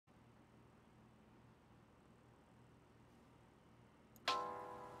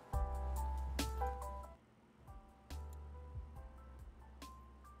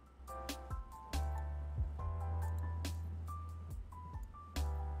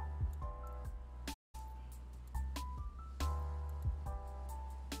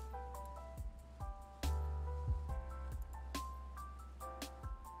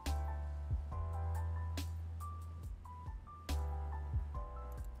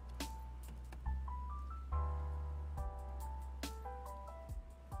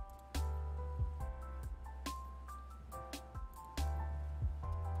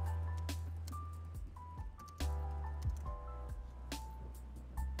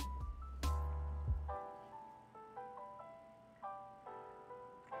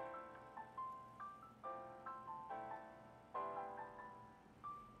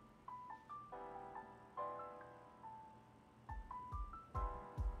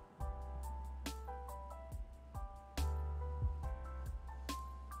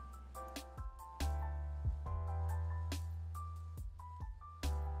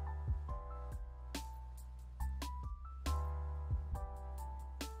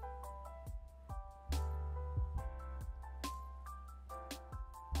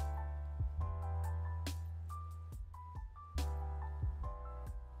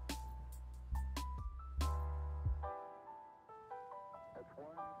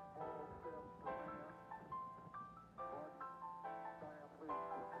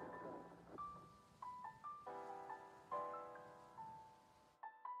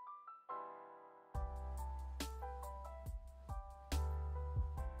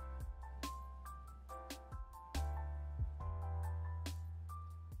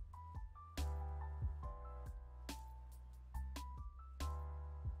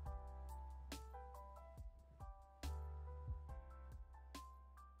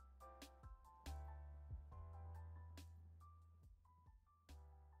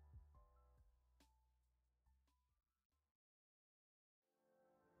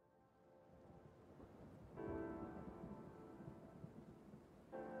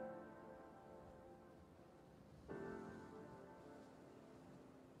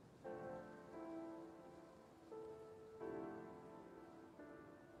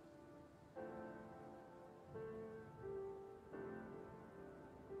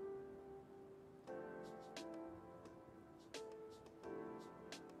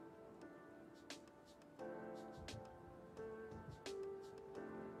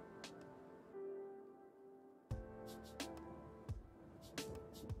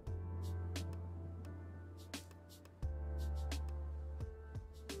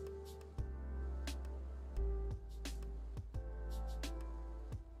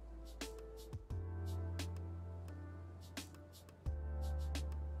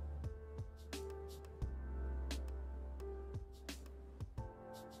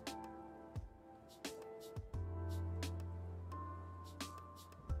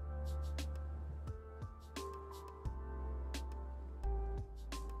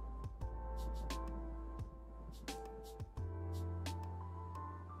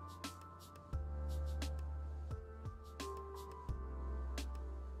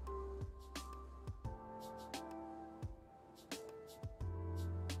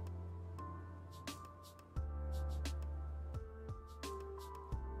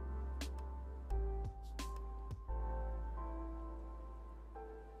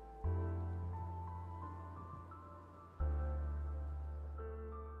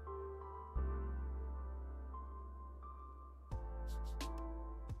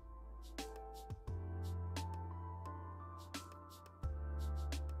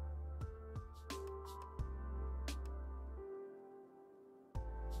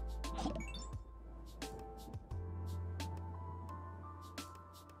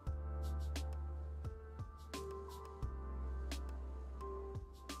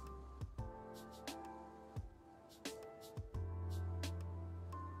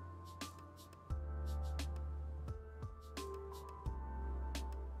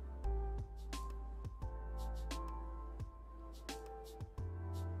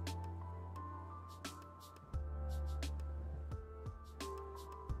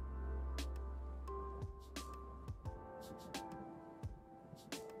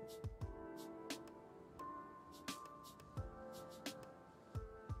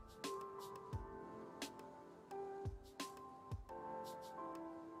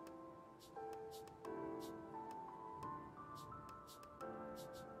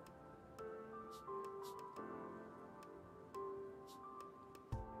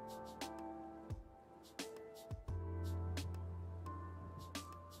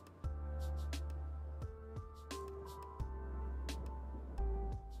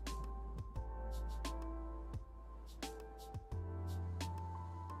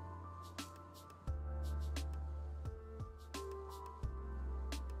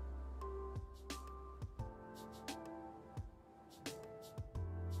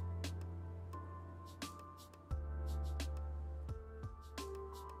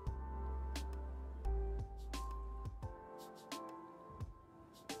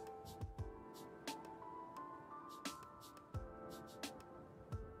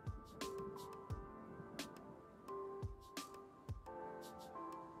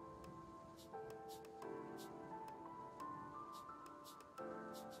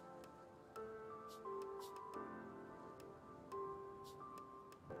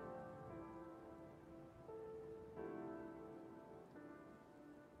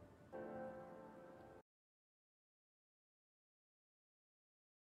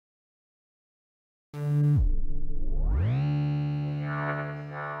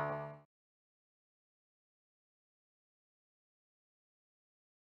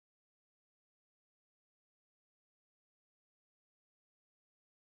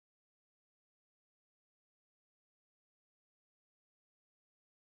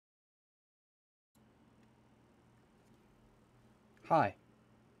Hi,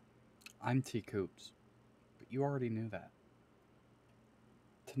 I'm TCoops, but you already knew that.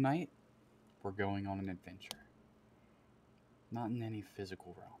 Tonight, we're going on an adventure. Not in any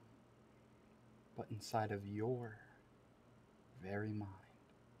physical realm, but inside of your very mind.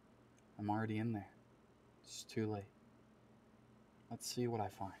 I'm already in there. It's too late. Let's see what I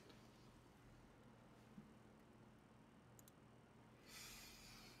find.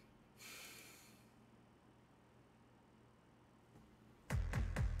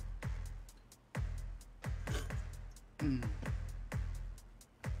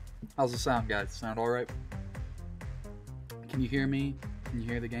 How's the sound, guys? Sound alright? Can you hear me? Can you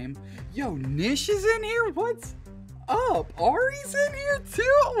hear the game? Yo, Nish is in here? What's up? Ari's in here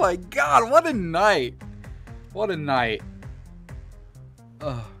too? Oh my god, what a night. What a night.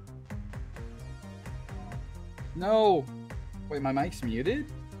 Ugh. No. Wait, my mic's muted?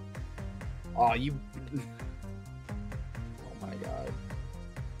 Oh, you... Oh my god.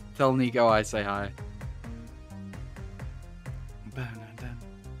 Tell Nico I say hi.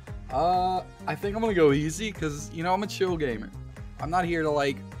 I think I'm gonna go easy, because, you know, I'm a chill gamer. I'm not here to,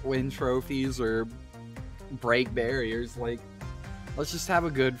 like, win trophies or break barriers. Like, let's just have a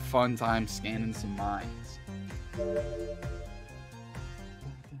good, fun time scanning some minds. Alright.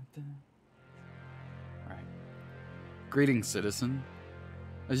 Greetings, citizen.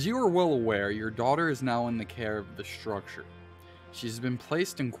 As you are well aware, your daughter is now in the care of the structure. She's been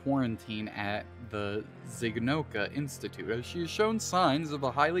placed in quarantine at the Zignoka Institute as she has shown signs of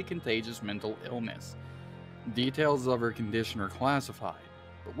a highly contagious mental illness. Details of her condition are classified,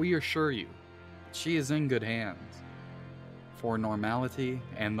 but we assure you, she is in good hands. For normality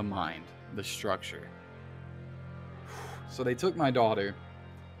and the mind, the structure. So they took my daughter,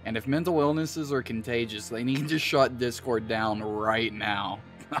 and if mental illnesses are contagious, they need to shut Discord down right now.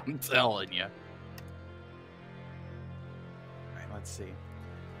 I'm telling you. Let's see.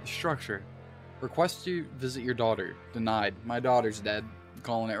 The structure. Request you visit your daughter. Denied. My daughter's dead. I'm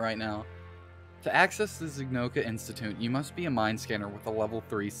calling it right now. To access the Zignoka Institute, you must be a mind scanner with a level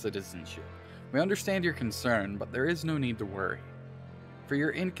 3 citizenship. We understand your concern, but there is no need to worry. For your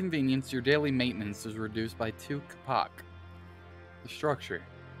inconvenience, your daily maintenance is reduced by 2 kapak. The structure.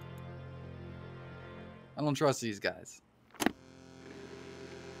 I don't trust these guys.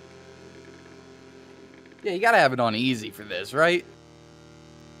 Yeah, you gotta have it on easy for this, right?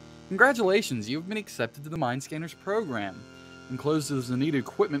 Congratulations, you've been accepted to the Mind Scanners program. Enclosed is the needed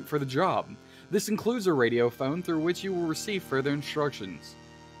equipment for the job. This includes a radio phone through which you will receive further instructions.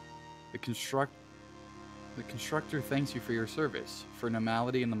 The constructor thanks you for your service, for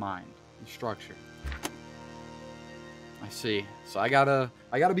normality in the mind, and structure. I see. So I gotta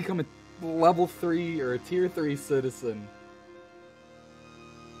become a level 3 or a tier 3 citizen.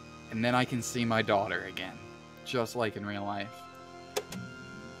 And then I can see my daughter again. Just like in real life.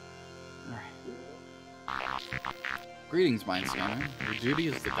 Alright. Greetings, Mind Scanner. Your duty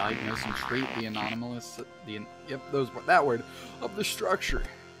is to diagnose and treat the anomalous... that word. Of the structure.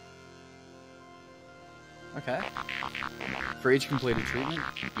 Okay. For each completed treatment,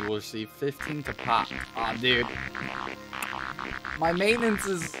 you will receive 15 kapak. Aw, dude. My maintenance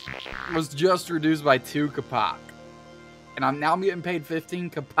was just reduced by 2 kapak. And I'm getting paid 15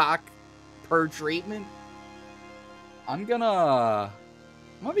 kapak per treatment. I'm gonna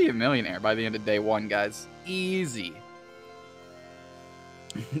be a millionaire by the end of day 1, guys. Easy.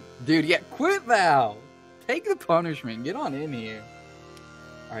 Dude, yeah, quit Val. Take the punishment. Get on in here.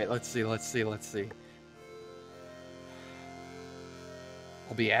 Alright, let's see. I'll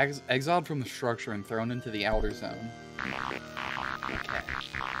be exiled from the structure and thrown into the outer zone. Okay.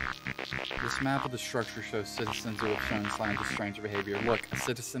 This map of the structure shows citizens who have shown signs of strange behavior. Look, a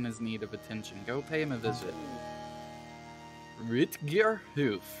citizen is in need of attention. Go pay him a visit. Rutger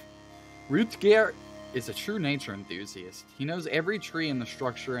Hoof. Rutger is a true nature enthusiast. He knows every tree in the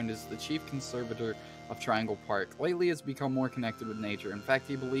structure and is the chief conservator of Triangle Park. Lately, he has become more connected with nature. In fact,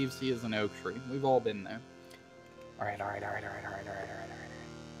 he believes he is an oak tree. We've all been there. Alright.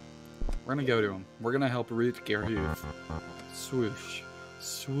 We're gonna go to him. We're gonna help Rutger Hoof. Swoosh.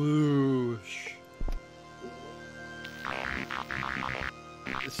 Swoosh.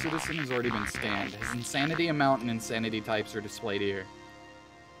 The citizen has already been scanned. His insanity amount and insanity types are displayed here.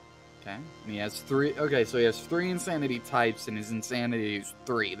 Okay. And he has 3. Okay, so he has 3 insanity types and his insanity is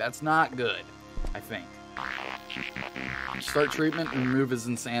 3. That's not good, I think. Start treatment and remove his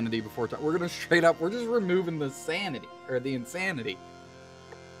insanity before time. We're gonna straight up, we're just removing the sanity, or the insanity.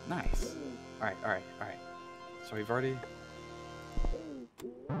 Nice. Alright. So we've already...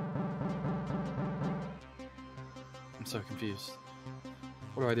 I'm so confused.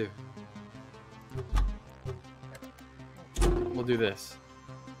 What do I do? we'll do this.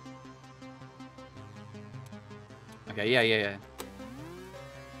 Okay, yeah. Is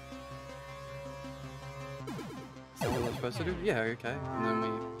that what we're supposed to do? Yeah, okay. And then we...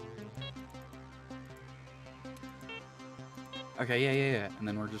 Okay, yeah. And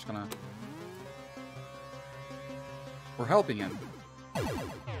then we're just gonna... We're helping him.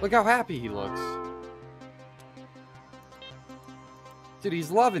 Look how happy he looks. Dude,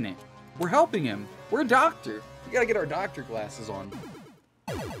 he's loving it. We're helping him. We're a doctor. We gotta get our doctor glasses on.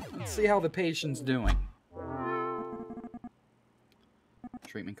 Let's see how the patient's doing.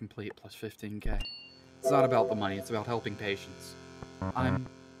 Treatment complete, plus 15k. It's not about the money, it's about helping patients. I'm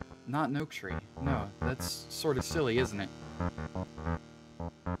not an oak tree. No, that's sort of silly, isn't it?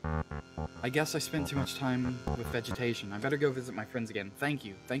 I guess I spent too much time with vegetation. I better go visit my friends again. Thank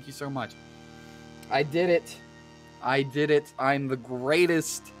you. Thank you so much. I did it. I did it. I'm the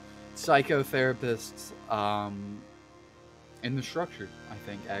greatest psychotherapist in the structure, I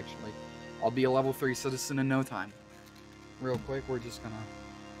think, actually. I'll be a level 3 citizen in no time. Real quick, we're just gonna...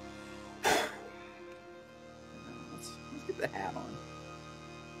 Let's get the hat on.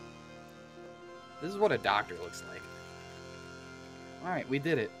 This is what a doctor looks like. Alright, we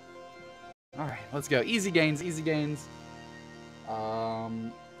did it. Alright, let's go. Easy gains, easy gains.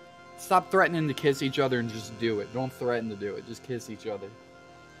 Stop threatening to kiss each other and just do it. Don't threaten to do it. Just kiss each other.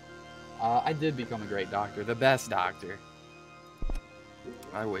 I did become a great doctor. The best doctor.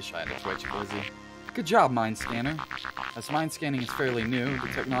 I wish I had a Twitch Blizzy. Good job, Mind Scanner. As mind scanning is fairly new, the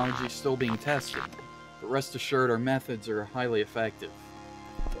technology is still being tested. But rest assured, our methods are highly effective.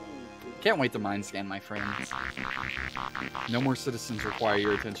 Can't wait to mind scan, my friends. No more citizens require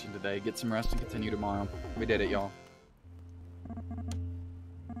your attention today. Get some rest and continue tomorrow. We did it, y'all.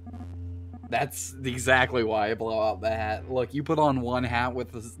 That's exactly why I blow out the hat. Look, you put on one hat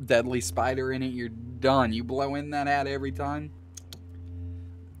with a deadly spider in it, you're done. You blow in that hat every time.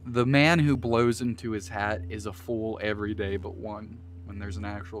 The man who blows into his hat is a fool every day but one, when there's an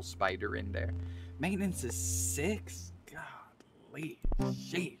actual spider in there. Maintenance is 6? Golly.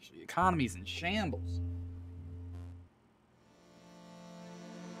 Sheesh. The economy's in shambles.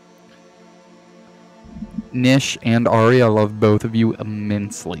 Nish and Ari, I love both of you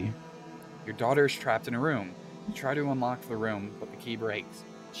immensely. Your daughter is trapped in a room. You try to unlock the room, but the key breaks.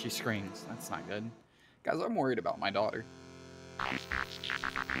 She screams. That's not good. Guys, I'm worried about my daughter.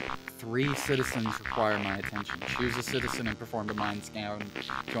 3 citizens require my attention. Choose a citizen and perform a mind scan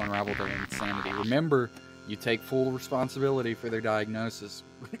to unravel their insanity. Remember, you take full responsibility for their diagnosis.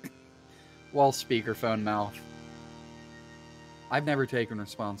 While speakerphone mouth. I've never taken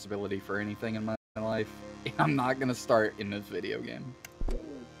responsibility for anything in my life. I'm not gonna start in this video game.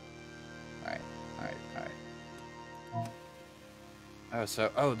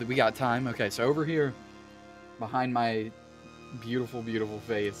 Alright. Oh, we got time? Okay, so over here, behind my beautiful, beautiful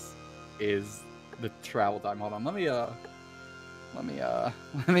face, is the travel time. Hold on, let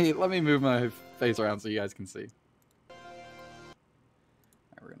me move my face around so you guys can see.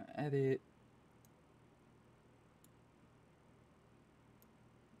 Alright, we're gonna edit.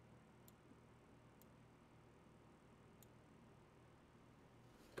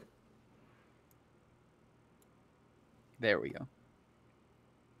 There we go.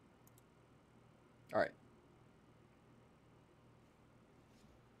 Alright.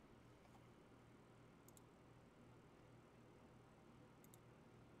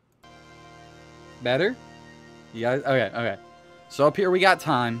 Better? You guys? Okay. So up here we got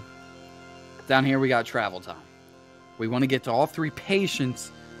time. Down here we got travel time. We want to get to all 3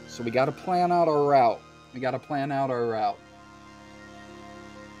 patients, so we got to plan out our route.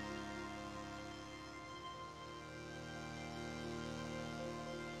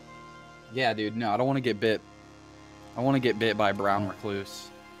 Yeah, dude, no, I don't want to get bit. I want to get bit by a brown recluse.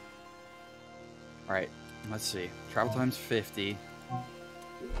 Alright, let's see. Travel time's 50.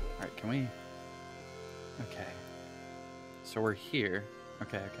 Alright, can we... Okay. So we're here.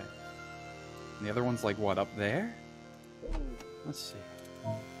 Okay. And the other one's like, what, up there? Let's see.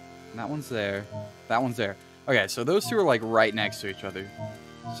 And that one's there. That one's there. Okay, so those 2 are like right next to each other.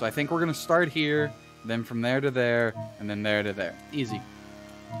 So I think we're going to start here, then from there to there, and then there to there. Easy.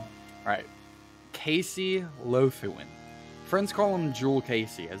 Alright. Casey Lothuan. Friends call him Jewel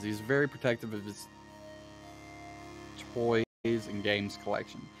Casey, as he's very protective of his toys and games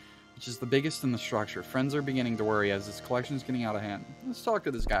collection, which is the biggest in the structure. Friends are beginning to worry as his collection is getting out of hand. Let's talk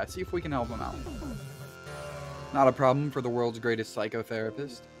to this guy, see if we can help him out. Not a problem for the world's greatest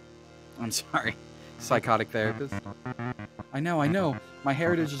psychotherapist. I'm sorry, psychotic therapist. I know. My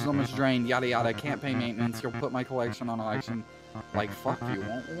heritage is almost drained, yada yada. Can't pay maintenance. You'll put my collection on auction. Like, fuck you.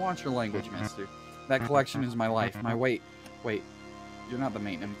 Watch your language, mister. That collection is my life, my weight, Wait, you're not the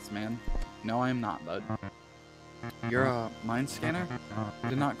maintenance man. No, I am not, bud. You're a mind scanner? I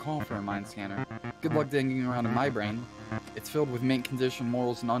did not call for a mind scanner. Good luck digging around in my brain. It's filled with mint condition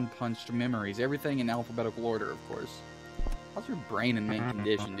morals and unpunched memories. Everything in alphabetical order, of course. How's your brain in mint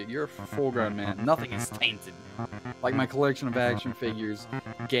condition, dude? You're a full-grown man. Nothing is tainted. Like my collection of action figures,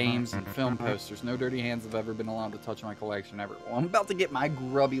 games, and film posters. No dirty hands have ever been allowed to touch my collection ever. Well, I'm about to get my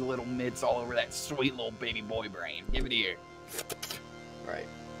grubby little mitts all over that sweet little baby boy brain. Give it here. Alright.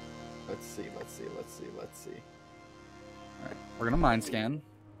 Let's see. Alright, we're gonna mind scan.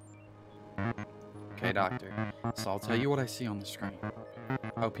 Okay, doctor. So I'll tell you what I see on the screen.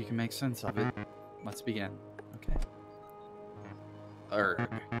 Hope you can make sense of it. Let's begin. Okay. Urgh.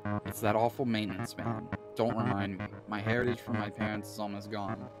 It's that awful maintenance man. Don't remind me. My heritage from my parents is almost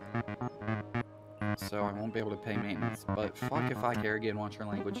gone. So I won't be able to pay maintenance. But fuck if I care again, watch your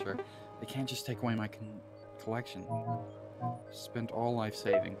language, sir. They can't just take away my collection. Spent all life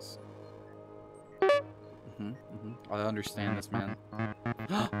savings. I understand this, man.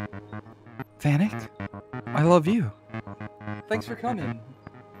 Vanek? I love you. Thanks for coming.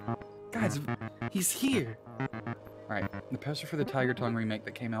 Guys, he's here. Alright, the poster for the Tiger Tongue remake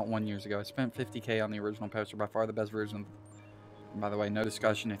that came out 1 year ago. I spent $50K on the original poster, by far the best version. And by the way, no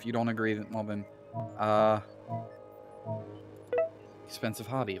discussion. If you don't agree, well then, expensive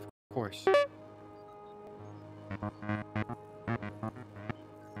hobby, of course.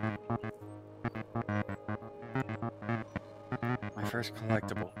 My first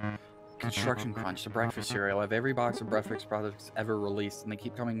collectible. Construction Crunch, the breakfast cereal. I have every box of breakfast products ever released, and they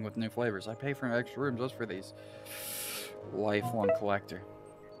keep coming with new flavors. I pay for an extra room just for these. Lifelong collector.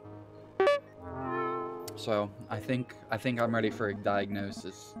 So, I think I'm ready for a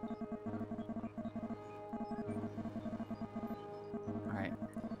diagnosis. Alright.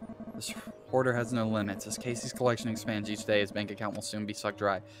 This hoarder has no limits. As Casey's collection expands each day, his bank account will soon be sucked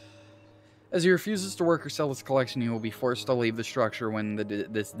dry. As he refuses to work or sell his collection, he will be forced to leave the structure when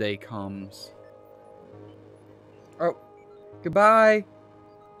this day comes. Oh, goodbye.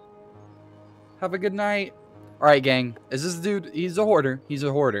 Have a good night. Alright, gang. Is this dude... He's a hoarder. He's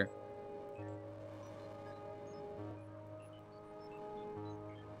a hoarder.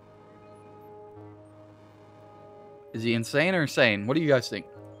 Is he insane or sane? What do you guys think?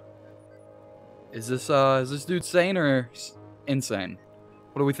 Is this dude sane or insane?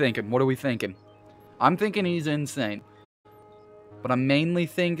 What are we thinking? What are we thinking? I'm thinking he's insane. But I'm mainly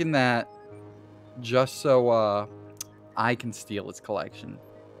thinking that just so, I can steal his collection.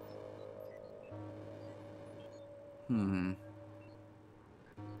 I'm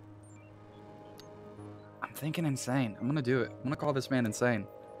thinking insane. I'm gonna do it. I'm gonna call this man insane.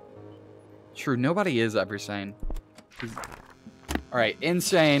 True, nobody is ever sane. Alright,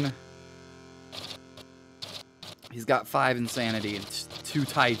 insane. He's got 5 insanity and 2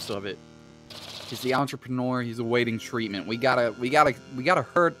 types of it. He's the entrepreneur. He's awaiting treatment. We gotta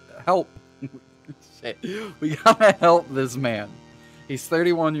help. Shit. We gotta help this man. He's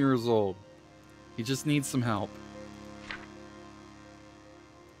 31 years old. He just needs some help.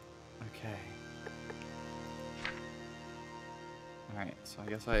 Okay. Alright, so I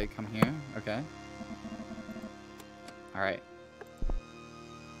guess I come here. Okay. Alright.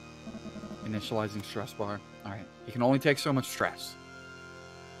 Initializing stress bar. Alright. You can only take so much stress.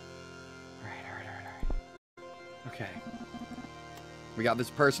 Alright. Okay. We got this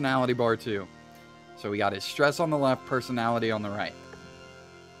personality bar too. So we got his stress on the left, personality on the right.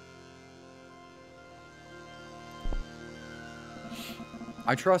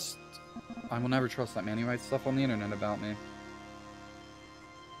 I will never trust that man. He writes stuff on the internet about me.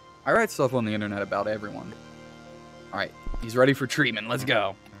 I write stuff on the internet about everyone. Alright, he's ready for treatment. Let's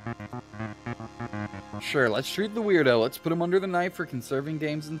go. Sure, let's treat the weirdo. Let's put him under the knife for conserving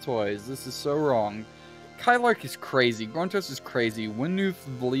games and toys. This is so wrong. Kylark is crazy. Gruntos is crazy. Winuth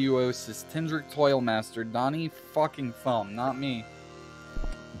Vlios is Tindrick Toilmaster. Donnie fucking Thumb, not me.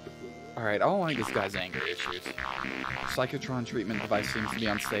 Alright, I don't like this guy's anger issues. Psychotron treatment device seems to be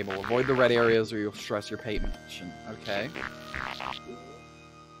unstable. Avoid the red areas or you'll stress your patient. Okay.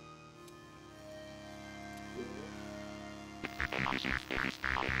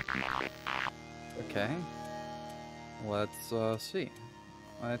 Okay. Let's see.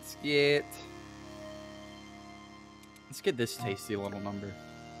 Let's get this tasty little number.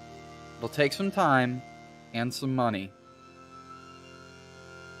 It'll take some time and some money.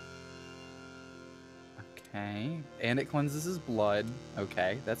 Okay. And it cleanses his blood.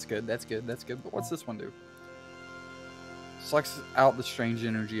 Okay, that's good, that's good, that's good. But what's this one do? Sucks out the strange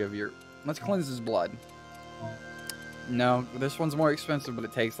energy of your... Let's cleanse his blood. No, this one's more expensive, but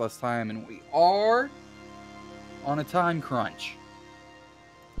it takes less time, and we are on a time crunch.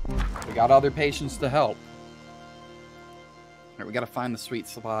 We got other patients to help. Alright, we gotta find the sweet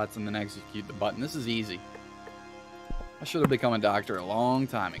spots and then execute the button. This is easy. I should have become a doctor a long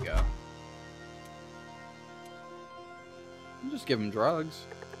time ago. I'll just give him drugs.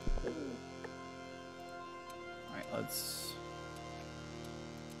 Alright, let's...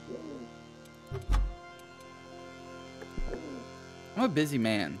 I'm a busy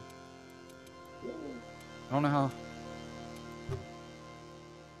man. I don't know how...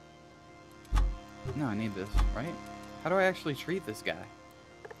 No, I need this, right? How do I actually treat this guy?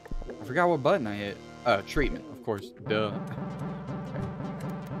 I forgot what button I hit. Treatment, of course. Duh.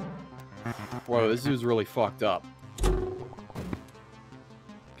 Whoa, this dude's really fucked up.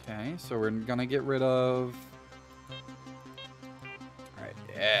 Okay, so we're gonna get rid of... Alright,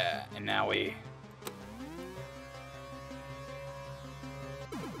 yeah, and now we...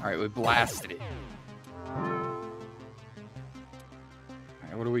 Alright, we blasted it. Alright,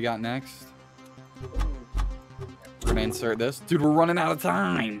 what do we got next? We're gonna insert this. Dude, we're running out of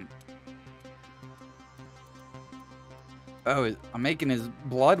time! Oh, I'm making his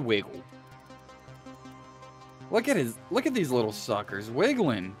blood wiggle. Look at these little suckers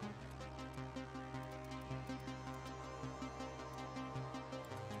wiggling.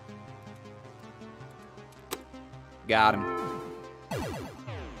 Got him.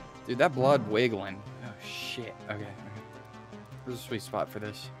 Dude, that blood wiggling. Oh, shit. Okay. There's a sweet spot for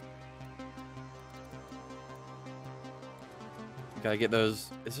this. Gotta get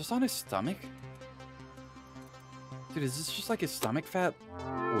those. Is this on his stomach? Dude, is this just like his stomach fat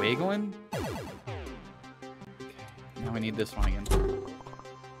wiggling? Okay. Now we need this one again.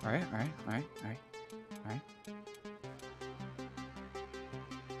 Alright.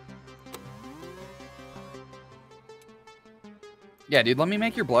 Yeah, dude, let me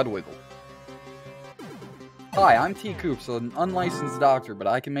make your blood wiggle. Hi, I'm TCoops, an unlicensed doctor, but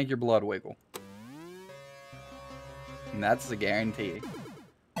I can make your blood wiggle. And that's a guarantee.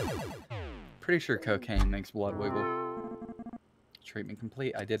 Pretty sure cocaine makes blood wiggle. Treatment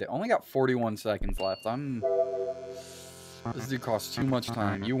complete. I did it. Only got 41 seconds left. This dude costs too much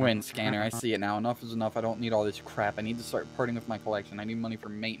time. You win, scanner. I see it now. Enough is enough. I don't need all this crap. I need to start parting with my collection. I need money for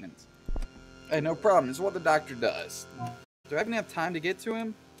maintenance. Hey, no problem. It's what the doctor does. Do I have enough time to get to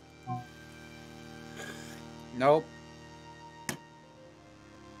him? Nope.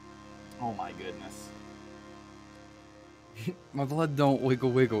 Oh my goodness. My blood don't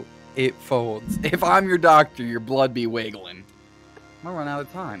wiggle. It folds. If I'm your doctor, your blood be wiggling. I'm gonna run out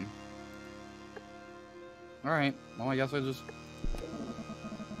of time. Alright. Well, I guess I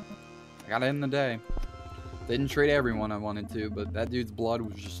gotta end the day. Didn't treat everyone I wanted to, but that dude's blood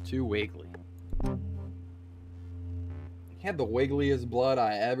was just too wiggly. He had the wiggliest blood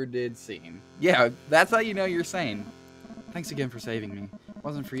I ever did see. Yeah, that's how you know you're sane. Thanks again for saving me. If it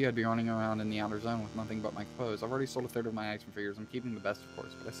wasn't for you, I'd be running around in the outer zone with nothing but my clothes. I've already sold a third of my action figures. I'm keeping the best, of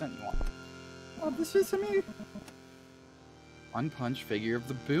course, but I sent you one. Oh, this is me. Unpunched figure of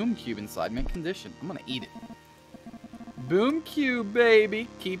the Boom Cube inside mint condition. I'm gonna eat it. Boom Cube, baby.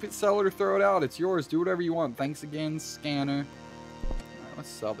 Keep it, sell it, or throw it out. It's yours. Do whatever you want. Thanks again, scanner. Alright, let's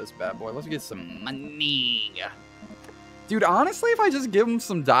sell this bad boy. Let's get some money. Dude, honestly, if I just give them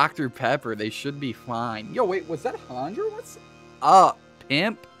some Dr. Pepper, they should be fine. Yo, wait, was that 100? What's up,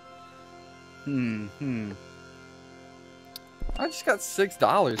 pimp? I just got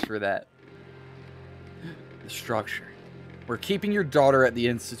 $6 for that. The structure. We're keeping your daughter at the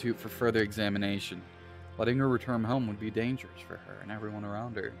Institute for further examination. Letting her return home would be dangerous for her and everyone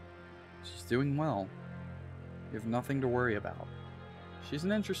around her. She's doing well. You have nothing to worry about. She's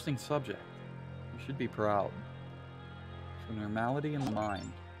an interesting subject. You should be proud. For normality in the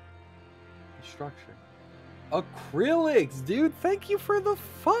mind. The structure. Acrylics, dude! Thank you for the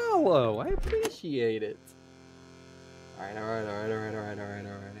follow! I appreciate it. Alright.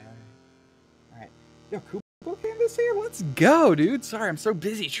 Yo, Koopa Canvas here? Let's go, dude! Sorry, I'm so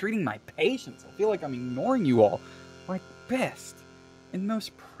busy treating my patients. I feel like I'm ignoring you all. My best and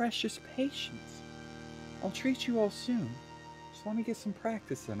most precious patients. I'll treat you all soon. Just let me get some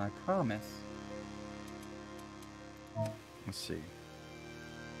practice in, I promise. Let's see.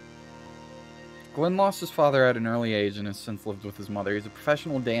 Glenn lost his father at an early age and has since lived with his mother. He's a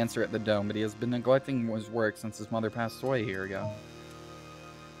professional dancer at the Dome, but he has been neglecting his work since his mother passed away a year ago.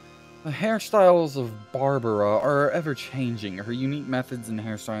 The hairstyles of Barbara are ever-changing. Her unique methods in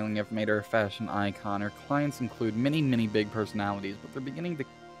hairstyling have made her a fashion icon. Her clients include many, many big personalities, but they're beginning to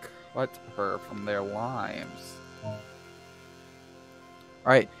cut her from their lives.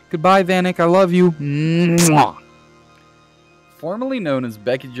 Alright, goodbye, Vanek. I love you. Mwah. Formerly known as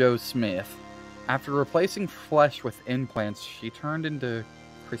Becky Jo Smith, After replacing flesh with implants, she turned into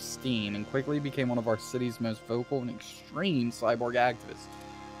Christine and quickly became one of our city's most vocal and extreme cyborg activists.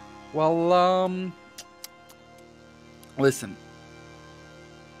 Well, listen.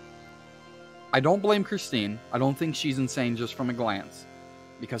 I don't blame Christine. I don't think she's insane just from a glance.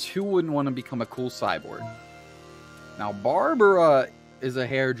 Because who wouldn't want to become a cool cyborg? Now, Barbara is a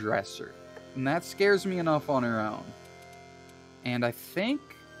hairdresser. And that scares me enough on her own. And I think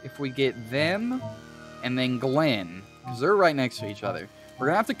if we get them and then Glenn, because they're right next to each other, we're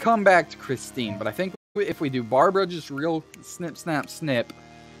going to have to come back to Christine. But I think if we do Barbara just real snip, snap, snip,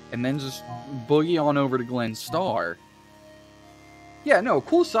 and then just boogie on over to Glenn Starr. Yeah, no,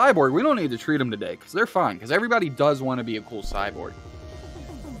 cool cyborg. We don't need to treat them today, because they're fine. Because everybody does want to be a cool cyborg.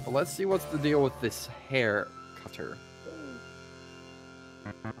 But let's see what's the deal with this hair cutter.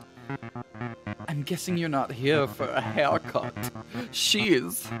 I'm guessing you're not here for a haircut. She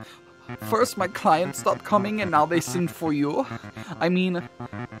is. First my client stopped coming and now they send for you. I mean,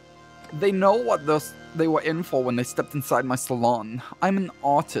 they know what they were in for when they stepped inside my salon. I'm an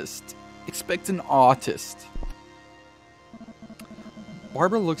artist. Expect an artist.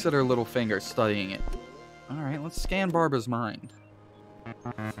 Barbara looks at her little finger, studying it. Alright, let's scan Barbara's mind.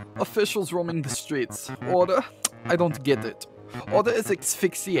 Officials roaming the streets. Order? I don't get it. Order is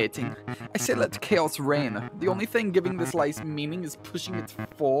asphyxiating. I say let chaos reign. The only thing giving this life's meaning is pushing it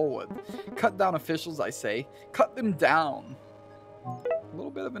forward. Cut down officials, I say. Cut them down. A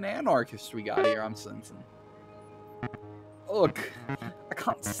little bit of an anarchist we got here, I'm sensing. Ugh, I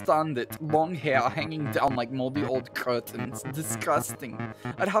can't stand it. Long hair hanging down like moldy old curtains. Disgusting.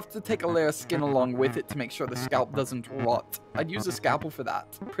 I'd have to take a layer of skin along with it to make sure the scalp doesn't rot. I'd use a scalpel for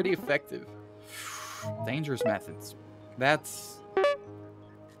that. Pretty effective. Dangerous methods. That's...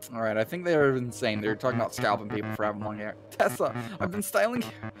 Alright, I think they're insane. They're talking about scalping people for having long hair. Tessa, I've been styling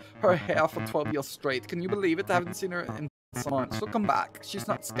her hair for 12 years straight. Can you believe it? I haven't seen her in months. She'll come back. She's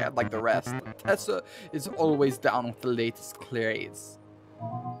not scared like the rest. Tessa is always down with the latest craze.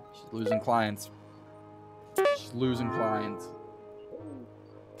 She's losing clients. She's losing clients.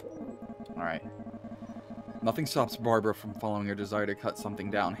 Alright. Nothing stops Barbara from following her desire to cut something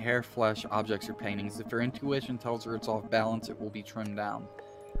down. Hair, flesh, objects, or paintings. If her intuition tells her it's off balance, it will be trimmed down.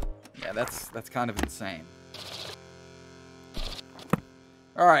 Yeah, that's kind of insane.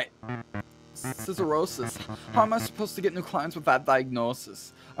 Alright. Sclerosis. How am I supposed to get new clients with that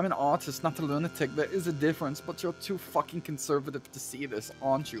diagnosis? I'm an artist, not a lunatic. There is a difference, but you're too fucking conservative to see this,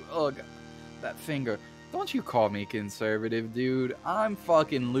 aren't you? Ugh. That finger. Don't you call me conservative, dude. I'm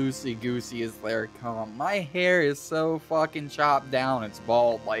fucking loosey-goosey as there come. My hair is so fucking chopped down, it's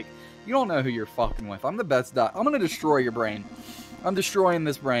bald. Like, you don't know who you're fucking with. I'm the best doc. I'm gonna destroy your brain. I'm destroying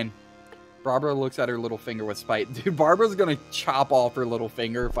this brain. Barbara looks at her little finger with spite. Dude, Barbara's gonna chop off her little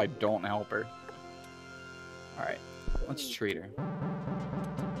finger if I don't help her. Alright, let's treat her.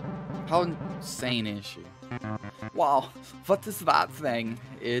 How insane is she? Wow, what is that thing?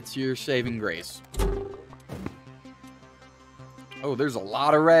 It's your saving grace. Oh, there's a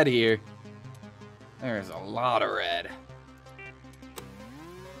lot of red here. There's a lot of red.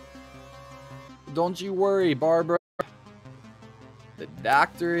 Don't you worry, Barbara. The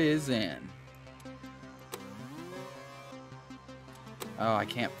doctor is in. Oh, I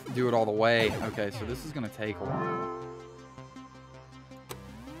can't do it all the way. Okay, so this is gonna take a while.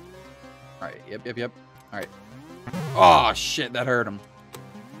 Alright, yep. Alright. Oh, shit, that hurt him.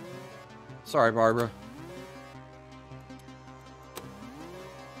 Sorry, Barbara.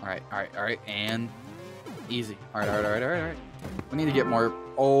 Alright, and easy. Alright. We need to get more.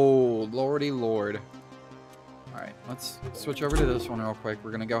 Oh, lordy lord. Alright, let's switch over to this one real quick.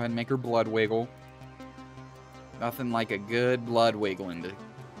 We're gonna go ahead and make her blood wiggle. Nothing like a good blood wiggling to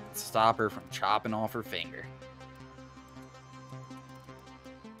stop her from chopping off her finger.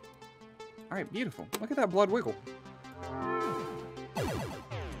 Alright, beautiful. Look at that blood wiggle.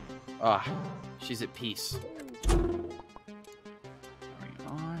 Ah, she's at peace.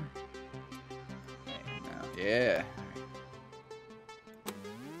 Yeah.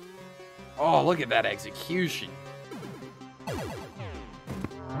 Oh, look at that execution.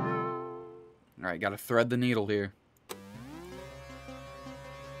 Alright, gotta thread the needle here.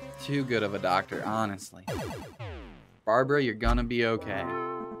 Too good of a doctor, honestly. Barbara, you're gonna be okay.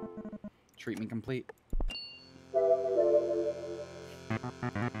 Treatment complete.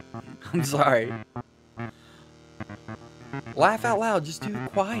 I'm sorry. Laugh out loud, just do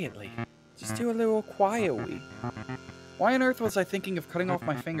it quietly. Just do a little quietly. Why on earth was I thinking of cutting off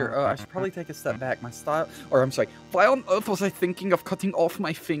my finger? I should probably take a step back. My style... Or, I'm sorry. Why on earth was I thinking of cutting off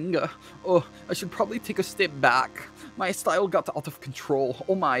my finger? Oh, I should probably take a step back. My style got out of control.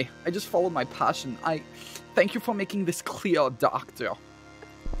 Oh my, I just followed my passion. Thank you for making this clear, doctor.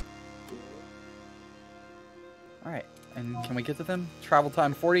 Alright, and can we get to them? Travel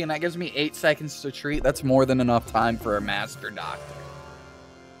time 40, and that gives me 8 seconds to treat. That's more than enough time for a master doctor.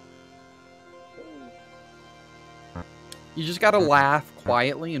 You just gotta laugh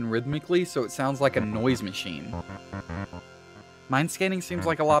quietly and rhythmically so it sounds like a noise machine. Mind scanning seems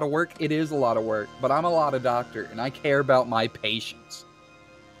like a lot of work. It is a lot of work, but I'm a lot of doctor, and I care about my patients.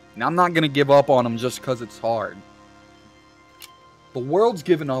 And I'm not gonna give up on them just because it's hard. The world's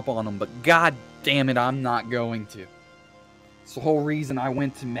given up on them, but god damn it, I'm not going to. It's the whole reason I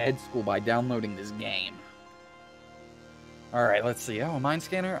went to med school by downloading this game. Alright, let's see. Oh, a mind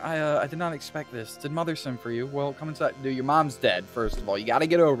scanner? I did not expect this. Did mother send for you? Well, come inside. Dude, your mom's dead, first of all. You gotta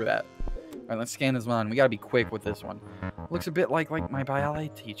get over that. Alright, let's scan his mind. We gotta be quick with this one. Looks a bit like my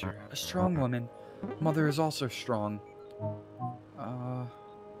biology teacher. A strong woman. Mother is also strong.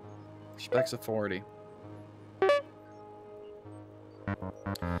 Respects authority.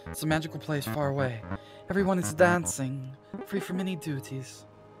 It's a magical place far away. Everyone is dancing, free from any duties.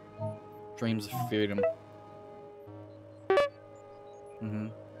 Dreams of freedom.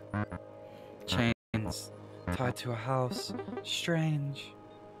 Chains tied to a house. Strange.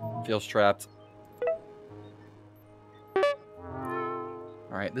 Feels trapped.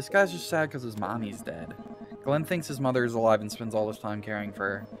 Alright, this guy's just sad because his mommy's dead. Glenn thinks his mother is alive and spends all his time caring for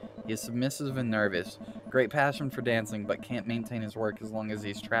her. He is submissive and nervous. Great passion for dancing, but can't maintain his work as long as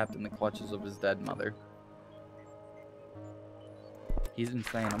he's trapped in the clutches of his dead mother. He's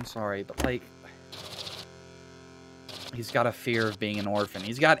insane, I'm sorry, but like... He's got a fear of being an orphan.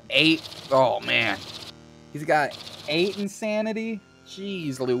 He's got 8... Oh, man. He's got 8 insanity?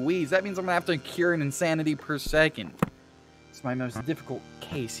 Jeez Louise, that means I'm gonna have to cure an insanity per second. It's my most difficult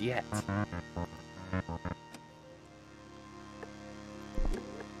case yet.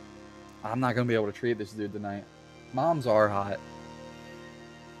 I'm not gonna be able to treat this dude tonight. Moms are hot.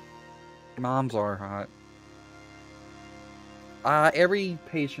 Moms are hot. Every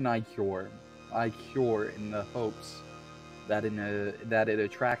patient I cure in the hopes that it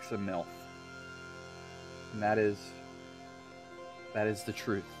attracts a MILF. And that is the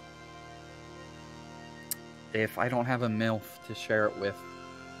truth. If I don't have a MILF to share it with,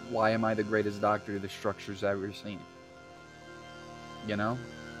 why am I the greatest doctor the structure's ever seen? You know?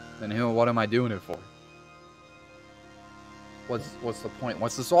 Then what am I doing it for? What's the point?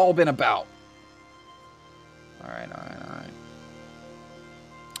 What's this all been about? Alright.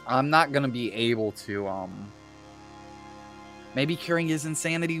 I'm not gonna be able to, maybe curing his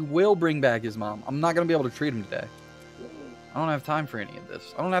insanity will bring back his mom. I'm not gonna be able to treat him today. I don't have time for any of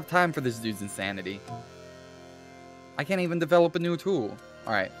this. I don't have time for this dude's insanity. I can't even develop a new tool.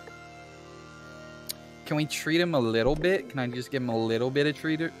 Alright. Can we treat him a little bit? Can I just give him a little bit of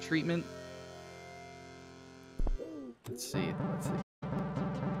treatment? Let's see.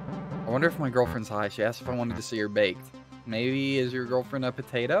 I wonder if my girlfriend's high. She asked if I wanted to see her baked. Maybe is your girlfriend a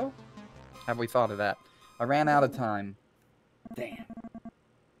potato? Have we thought of that? I ran out of time. Damn.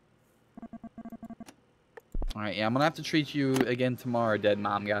 Alright, yeah, I'm gonna have to treat you again tomorrow, dead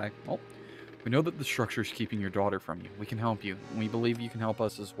mom guy. Oh, we know that the structure is keeping your daughter from you. We can help you, and we believe you can help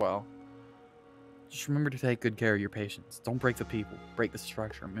us as well. Just remember to take good care of your patients. Don't break the people. Break the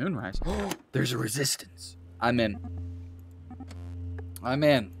structure. Moonrise. Oh, there's a resistance. I'm in.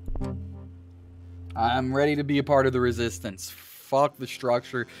 I'm ready to be a part of the resistance. Fuck the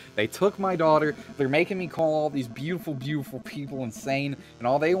structure. They took my daughter. They're making me call all these beautiful, beautiful people insane. And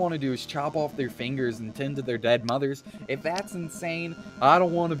all they want to do is chop off their fingers and tend to their dead mothers. If that's insane, I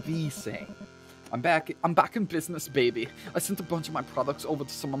don't want to be sane. I'm back in business, baby. I sent a bunch of my products over to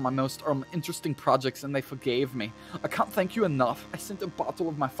some of my most interesting projects and they forgave me. I can't thank you enough. I sent a bottle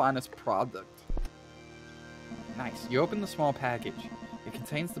of my finest product. Nice. You open the small package. It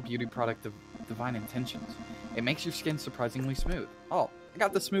contains the beauty product of Divine Intentions. It makes your skin surprisingly smooth. Oh, I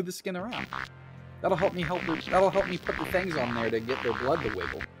got the smoothest skin around. That'll help me put the things on there to get their blood to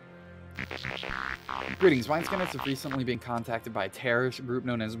wiggle. Greetings, Mind Scanners have recently been contacted by a terrorist group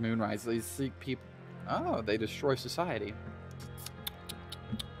known as Moonrise. They seek people... Oh, they destroy society.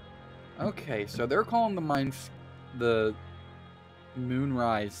 Okay, so they're calling the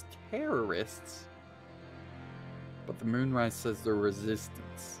Moonrise terrorists. But the Moonrise says they're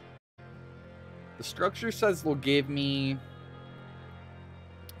resistance. The structure says they'll give me...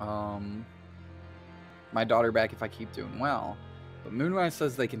 my daughter back if I keep doing well. But Moonrise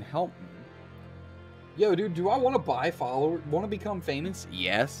says they can help me. Yo, dude, do I want to buy followers? Want to become famous?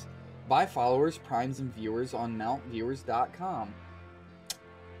 Yes. Buy followers, primes, and viewers on mountviewers.com.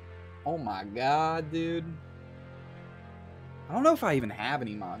 Oh my god, dude. I don't know if I even have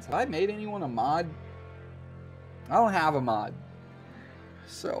any mods. Have I made anyone a mod? I don't have a mod.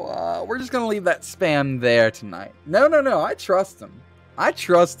 So, we're just gonna leave that spam there tonight. No. I trust him. I'm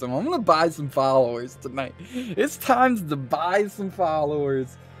gonna buy some followers tonight. It's time to buy some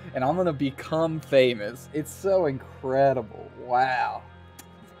followers, and I'm gonna become famous. It's so incredible. Wow.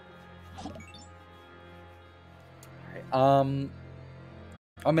 Alright,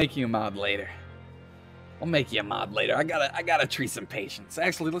 I'll make you a mod later. I gotta treat some patience.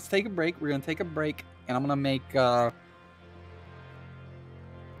 Actually, let's take a break. We're gonna take a break, and I'm gonna make,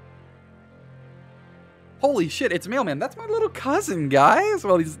 Holy shit, it's Mailman. That's my little cousin, guys.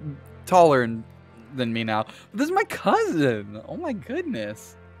 Well, he's taller than me now. But this is my cousin. Oh my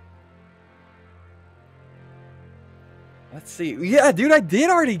goodness. Let's see. Yeah, dude, I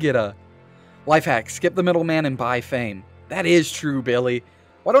did already get a life hack. Skip the middleman and buy fame. That is true, Billy.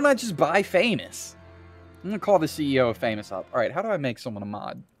 Why don't I just buy famous? I'm gonna call the CEO of Famous up. Alright, how do I make someone a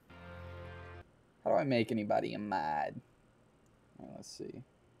mod? How do I make anybody a mod? Let's see.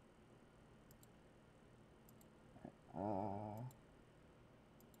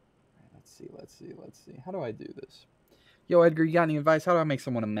 Let's see. How do I do this? Yo, Edgar, you got any advice? How do I make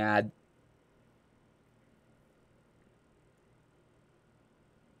someone a mad?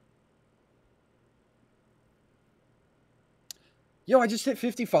 Yo, I just hit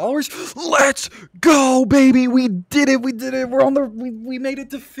 50 followers. Let's go, baby. We did it. We're on the we made it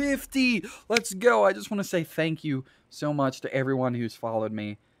to 50. Let's go. I just want to say thank you so much to everyone who's followed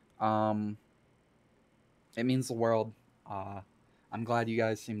me. It means the world. I'm glad you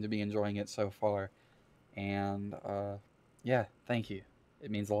guys seem to be enjoying it so far. And, yeah, thank you.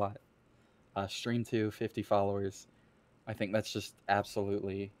 It means a lot. Stream 2, 50 followers. I think that's just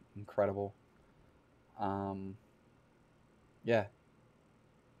absolutely incredible. Yeah.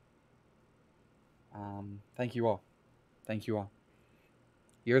 Thank you all. Thank you all.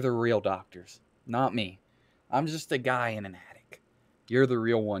 You're the real doctors, not me. I'm just a guy in an attic. You're the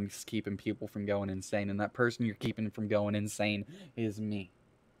real ones keeping people from going insane, and that person you're keeping from going insane is me.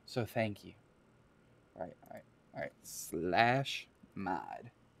 So thank you. Alright.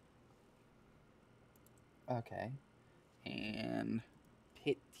 /mod. Okay. And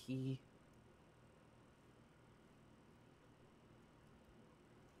Pitty.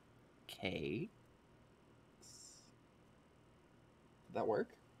 K. Did that work?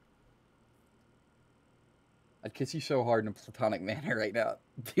 I'd kiss you so hard in a platonic manner right now.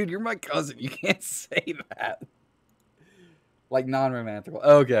 Dude, you're my cousin. You can't say that. Like, non-romantical.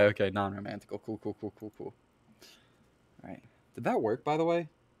 Okay. Non-romantical. Cool. Alright. Did that work, by the way?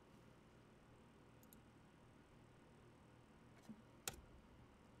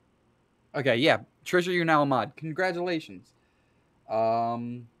 Okay, yeah. Trisha, you're now a mod. Congratulations.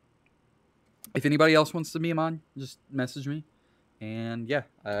 If anybody else wants to be a mod, just message me. And yeah,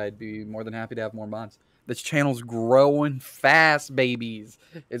 I'd be more than happy to have more mods. This channel's growing fast, babies.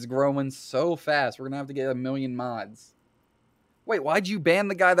 It's growing so fast. We're going to have to get 1 million mods. Wait, why'd you ban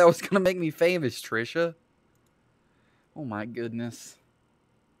the guy that was going to make me famous, Trisha? Oh my goodness.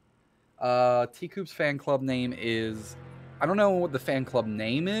 TCoops fan club name is... I don't know what the fan club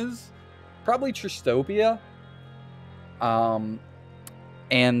name is. Probably Tristopia. And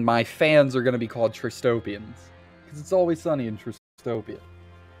my fans are going to be called Tristopians. Because it's always sunny in Tristopia.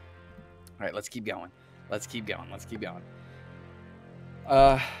 Alright, let's keep going. Let's keep going. Let's see.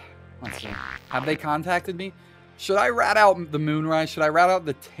 Have they contacted me? Should I rat out the Moonrise? Should I rat out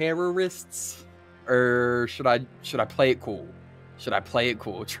the terrorists? Or should I play it cool? Should I play it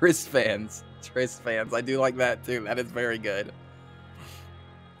cool? Trist fans. I do like that too. That is very good.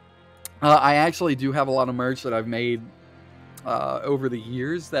 I actually do have a lot of merch that I've made over the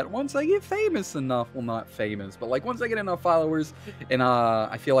years that once I get famous enough, well, not famous, but like once I get enough followers and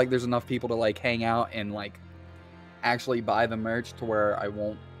I feel like there's enough people to like hang out and like actually buy the merch to where I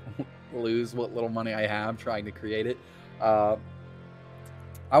won't lose what little money I have trying to create it. I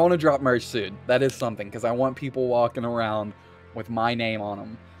want to drop merch soon. That is something, because I want people walking around with my name on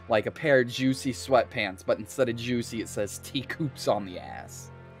them, like a pair of juicy sweatpants, but instead of juicy it says TCoops on the ass.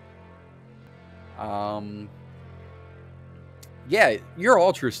 Yeah, you're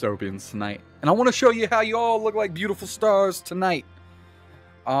all Tristopians tonight. And I want to show you how you all look like beautiful stars tonight.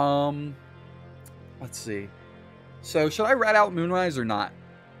 Let's see. So, should I rat out Moonrise or not?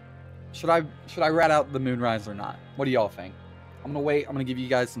 Should I rat out the Moonrise or not? What do y'all think? I'm gonna wait. I'm gonna give you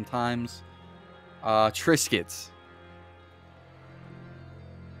guys some times. Triscuits.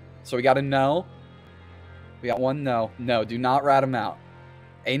 So we got a no. We got one no. No, do not rat him out.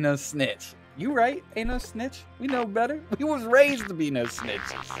 Ain't no snitch. You right? Ain't no snitch. We know better. We was raised to be no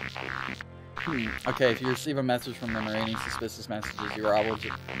snitches. Okay, if you receive a message from them or any suspicious messages, you are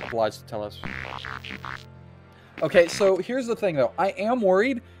obliged to tell us. Okay, so here's the thing, though. I am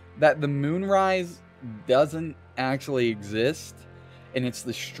worried that the moonrise doesn't actually exist, and it's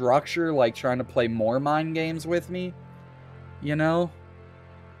the structure, like, trying to play more mind games with me. You know?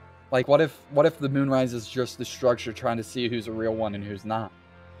 Like, what if the moonrise is just the structure trying to see who's a real one and who's not?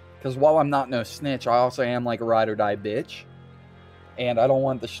 Because while I'm not no snitch, I also am, like, a ride or die bitch. And I don't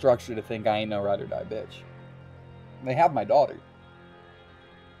want the structure to think I ain't no ride or die bitch. They have my daughter.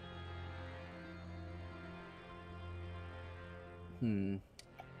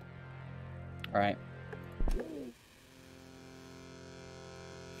 Alright.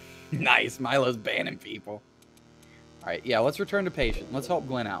 Nice, Milo's banning people. Alright, yeah, let's return to patient. Let's help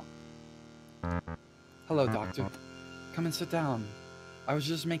Glenn out. Hello, doctor. Come and sit down. I was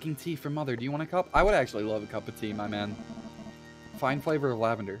just making tea for Mother. Do you want a cup? I would actually love a cup of tea, my man. Fine flavor of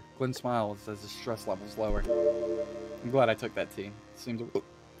lavender. Glenn smiles as his stress level's lower. I'm glad I took that tea. It seems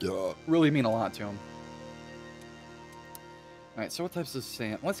to really mean a lot to him. Alright, so what types of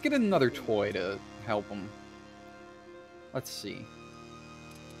sand? Let's get another toy to help him. Let's see.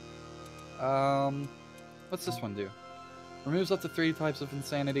 What's this one do? Removes up to 3 types of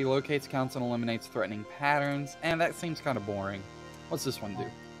insanity, locates, counts, and eliminates threatening patterns. And that seems kind of boring. What's this one do?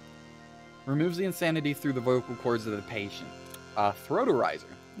 Removes the insanity through the vocal cords of the patient. Throaterizer.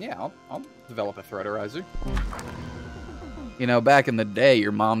 Yeah, I'll develop a throaterizer. You know, back in the day,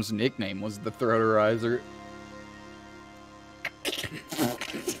 your mom's nickname was the throaterizer. Oh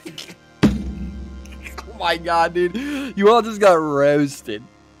my god, dude. You all just got roasted.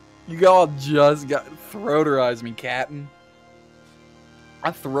 You all just got throaterized me, Captain. I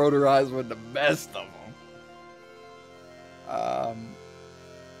throaterized with the best of them.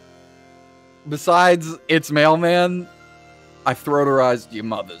 Besides It's Mailman, I throaterized your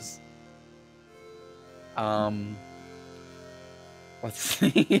mothers. Let's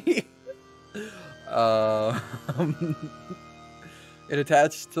see. It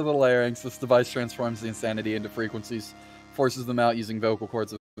attaches to the larynx. This device transforms the insanity into frequencies, forces them out using vocal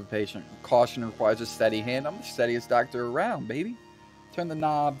cords of the patient. Caution requires a steady hand. I'm the steadiest doctor around, baby. Turn the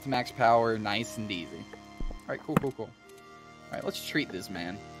knob to max power, nice and easy. Alright, cool. Alright, let's treat this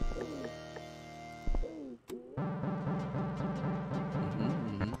man.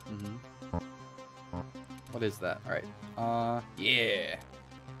 What is that? Alright. Yeah.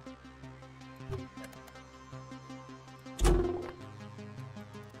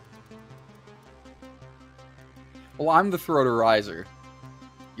 Well, I'm the throaterizer.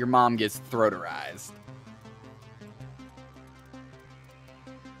 Your mom gets throaterized.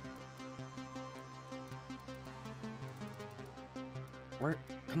 Where?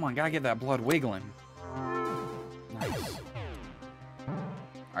 Come on, gotta get that blood wiggling. Nice.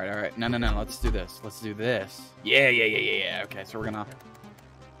 Alright. No. Let's do this. Yeah. Okay, so we're gonna...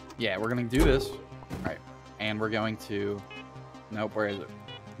 Yeah, we're gonna do this. Alright. And we're going to... Nope, where is it?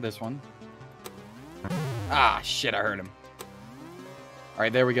 This one. Ah, shit, I heard him.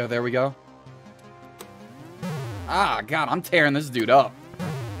 Alright, there we go. Ah, God, I'm tearing this dude up.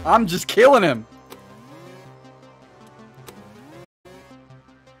 I'm just killing him.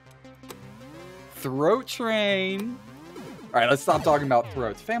 Throat train. Alright, let's stop talking about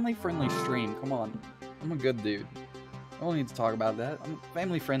throats. Family-friendly stream, come on. I'm a good dude. I don't need to talk about that. I'm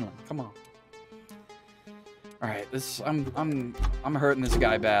family-friendly, come on. Alright, I'm hurting this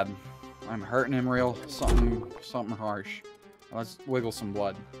guy bad. I'm hurting him real, something harsh. Let's wiggle some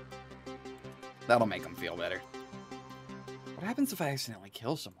blood. That'll make him feel better. What happens if I accidentally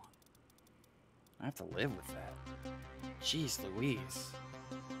kill someone? I have to live with that. Jeez Louise.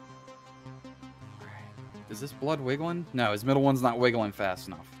 Is this blood wiggling? No, his middle one's not wiggling fast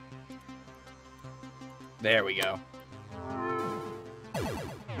enough. There we go.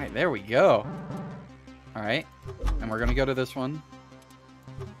 Alright, there we go. Alright. And we're gonna go to this one.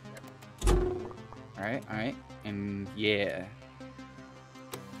 Alright. And yeah.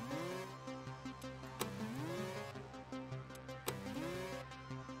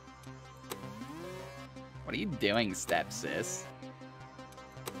 What are you doing, stepsis?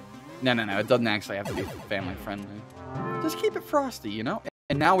 No. It doesn't actually have to be family friendly. Just keep it frosty, you know.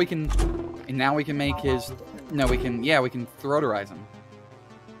 And now we can make his. No, we can throaterize him.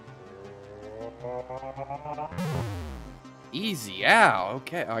 Easy, ow.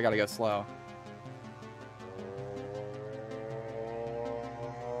 Okay. Oh, I gotta go slow.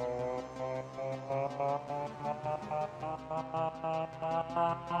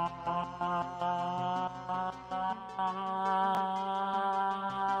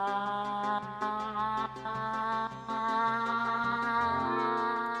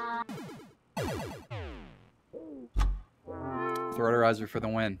 Throaterizer for the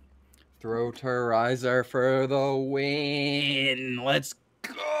win. Throaterizer for the win. Let's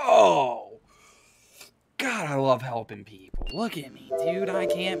go. God, I love helping people. Look at me, dude. I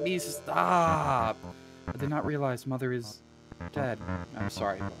can't be stopped. I did not realize Mother is dead. I'm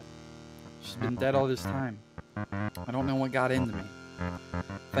sorry, but she's been dead all this time. I don't know what got into me.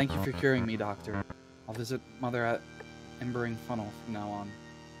 Thank you for curing me, Doctor. I'll visit Mother at Embering Funnel from now on.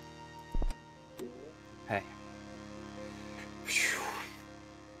 Hey.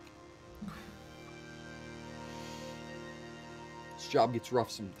 This job gets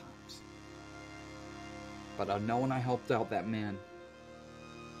rough sometimes. But knowing I helped out that man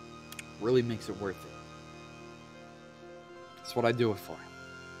really makes it worth it. That's what I do it for.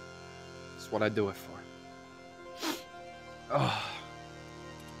 That's what I do it for. Oh.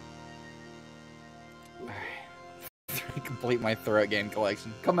 Alright. Complete my throat game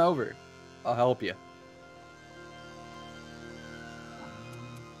collection. Come over. I'll help you.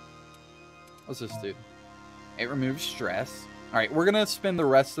 What's this do? It removes stress. Alright, we're gonna spend the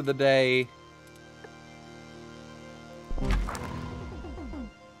rest of the day...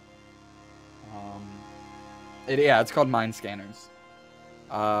 yeah, it's called Mind Scanners.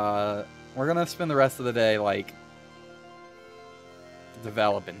 We're gonna spend the rest of the day, like,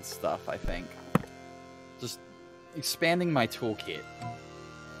 developing stuff, I think. Just expanding my toolkit.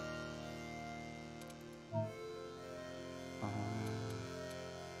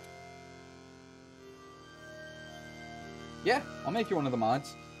 Yeah, I'll make you one of the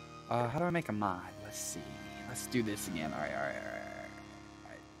mods. How do I make a mod? Let's see. Let's do this again. Alright.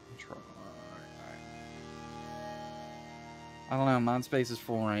 Control. Alright. I don't know, mod space is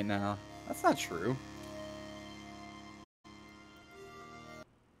full right now. That's not true.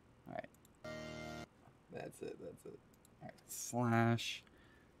 Alright. That's it. Alright. Slash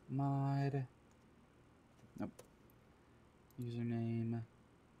mod. Nope. Username.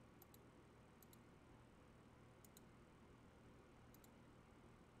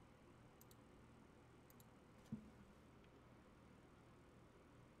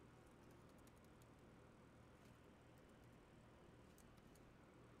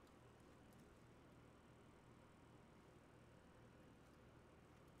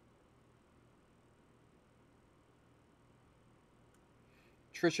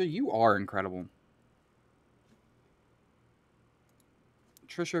 Trisha, you are incredible.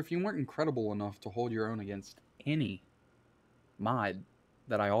 Trisha, if you weren't incredible enough to hold your own against any mod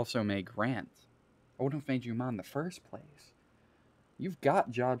that I also may grant, I wouldn't have made you mod in the first place. You've got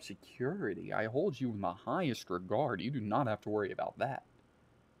job security. I hold you in the highest regard. You do not have to worry about that.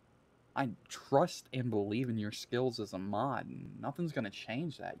 I trust and believe in your skills as a mod, and nothing's going to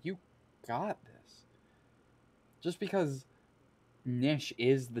change that. You got this. Just because Nish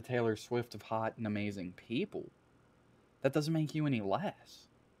is the Taylor Swift of hot and amazing people, that doesn't make you any less.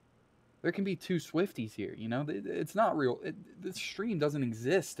 There can be two Swifties here, you know? It's not real. This stream doesn't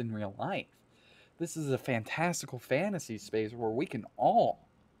exist in real life. This is a fantastical fantasy space where we can all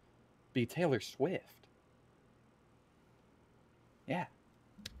be Taylor Swift. Yeah.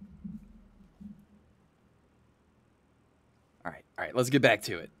 Alright, let's get back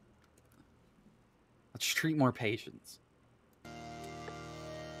to it. Let's treat more patients.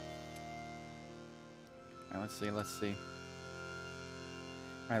 Alright, let's see.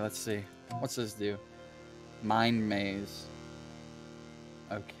 Alright, let's see. What's this do? Mind maze.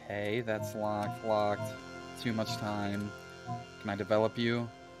 Okay, that's locked. Too much time. Can I develop you?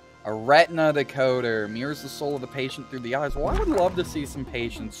 A retina decoder. Mirrors the soul of the patient through the eyes. Well, I would love to see some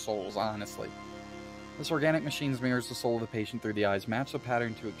patients' souls, honestly. This organic machine mirrors the soul of the patient through the eyes. Match the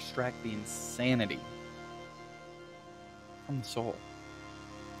pattern to extract the insanity from the soul.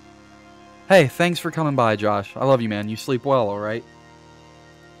 Hey, thanks for coming by, Josh. I love you, man. You sleep well, alright?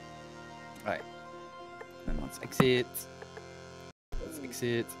 Alright. Then let's exit.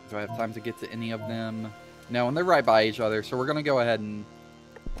 Do I have time to get to any of them? No, and they're right by each other, so we're going to go ahead and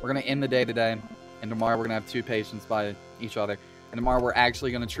we're going to end the day today, and tomorrow we're going to have 2 patients by each other, and tomorrow we're actually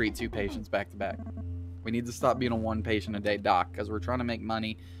going to treat 2 patients back to back. We need to stop being a 1 patient a day doc, because we're trying to make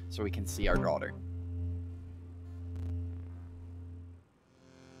money so we can see our daughter.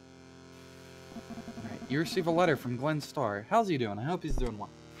 Alright, you receive a letter from Glenn Starr. How's he doing? I hope he's doing well.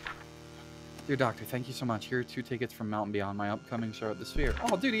 Dear Doctor, thank you so much. Here are 2 tickets from Mountain Beyond, my upcoming show at the Sphere.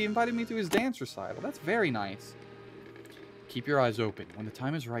 Oh, dude, he invited me to his dance recital. That's very nice. Keep your eyes open. When the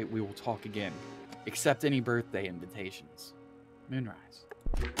time is right, we will talk again. Accept any birthday invitations. Moonrise.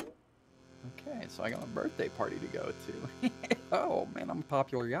 Okay, so I got a birthday party to go to. Oh, man, I'm a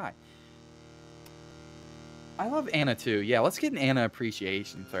popular guy. I love Anna, too. Yeah, let's get an Anna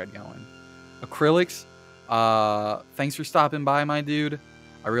appreciation thread going. Acrylics. Thanks for stopping by, my dude.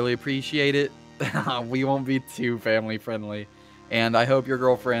 I really appreciate it. We won't be too family friendly. And I hope your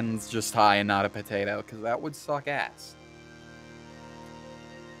girlfriend's just high and not a potato, because that would suck ass.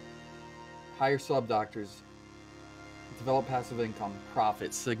 Hire sub doctors. Develop passive income.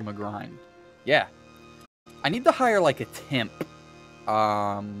 Profit. Sigma grind. Yeah. I need to hire like a temp.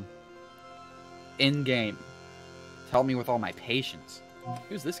 In-game. To help me with all my patients.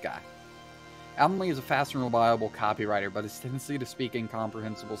 Who's this guy? Allen Lee is a fast and reliable copywriter, but his tendency to speak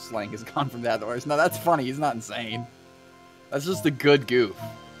incomprehensible slang has gone from that to worse. No, that's funny. He's not insane. That's just a good goof.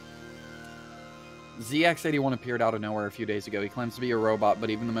 ZX81 appeared out of nowhere a few days ago. He claims to be a robot, but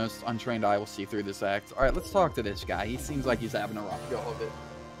even the most untrained eye will see through this act. Alright, let's talk to this guy. He seems like he's having a rough go of it.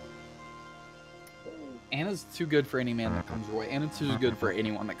 Anna's too good for any man that comes her way. Anna's too good for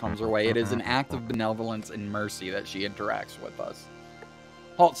anyone that comes her way. It is an act of benevolence and mercy that she interacts with us.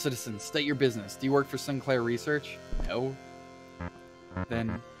 Halt, citizen. State your business. Do you work for Sinclair Research? No.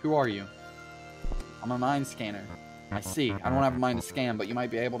 Then, who are you? I'm a mind scanner. I see. I don't have a mind to scan, but you might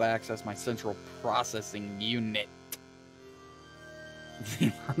be able to access my central processing unit.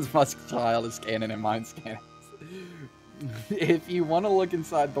 Elon Musk's child is scanning and mind scanning. If you want to look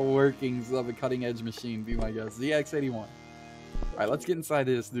inside the workings of a cutting-edge machine, be my guest. ZX81. Alright, let's get inside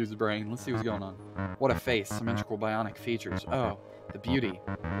this dude's brain. Let's see what's going on. What a face. Symmetrical bionic features. Oh, the beauty.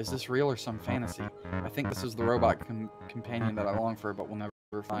 Is this real or some fantasy? I think this is the robot companion that I long for, but we'll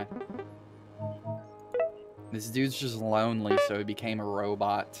never find. This dude's just lonely, so he became a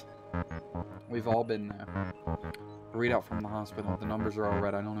robot. We've all been there. A readout from the hospital. The numbers are all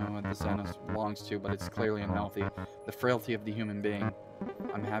red. I don't know what this illness belongs to, but it's clearly unhealthy. The frailty of the human being.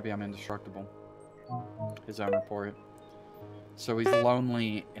 I'm happy I'm indestructible. His own report. So he's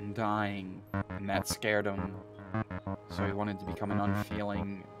lonely and dying, and that scared him. So he wanted to become an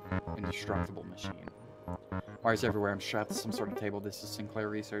unfeeling, indestructible machine. Wires everywhere. I'm strapped to some sort of table. This is Sinclair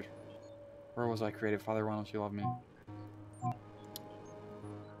Research. Where was I created? Father, why don't you love me?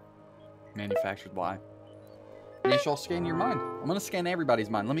 Manufactured lie. And I'll scan your mind. I'm going to scan everybody's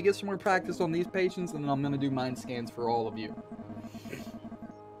mind. Let me get some more practice on these patients, and then I'm going to do mind scans for all of you.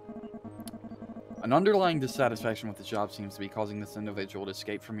 An underlying dissatisfaction with the job seems to be causing this individual to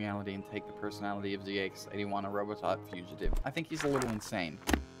escape from reality and take the personality of ZX81, a robot fugitive. I think he's a little insane.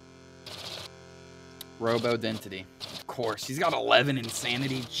 Robo-dentity. Of course, he's got 11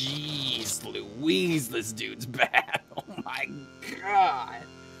 insanity. Jeez Louise, this dude's bad. Oh my god.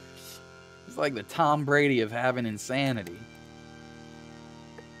 He's like the Tom Brady of having insanity.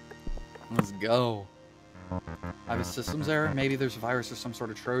 Let's go. I have a systems error. Maybe there's a virus or some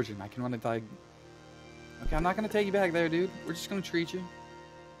sort of Trojan. I can run a Okay, I'm not going to take you back there, dude. We're just going to treat you.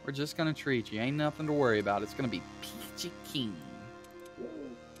 We're just going to treat you. Ain't nothing to worry about. It's going to be peachy keen.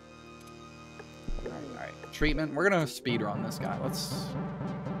 Alright, treatment. We're going to speed run this guy. Let's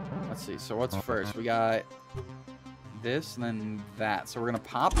see. So what's first? We got this and then that. So we're going to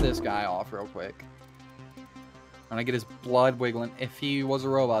pop this guy off real quick. I'm going to get his blood wiggling. If he was a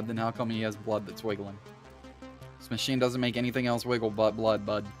robot, then how come he has blood that's wiggling? This machine doesn't make anything else wiggle but blood,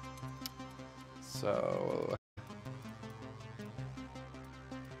 bud. So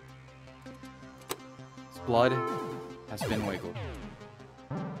his blood has been wiggled.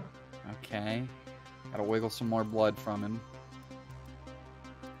 Okay. Gotta wiggle some more blood from him.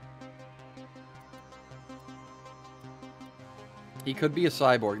 He could be a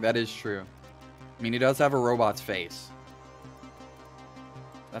cyborg, that is true. I mean, he does have a robot's face.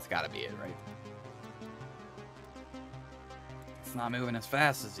 That's gotta be it, right? It's not moving as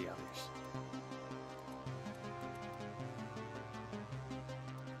fast as the others.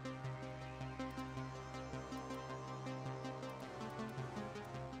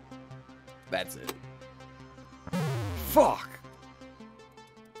 That's it. Fuck!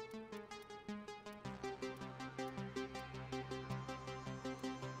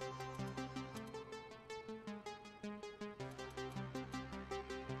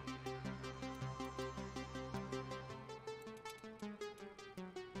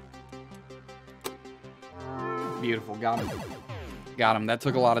 Beautiful. Got him. Got him. That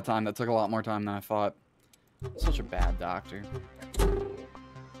took a lot of time. That took a lot more time than I thought. Such a bad doctor.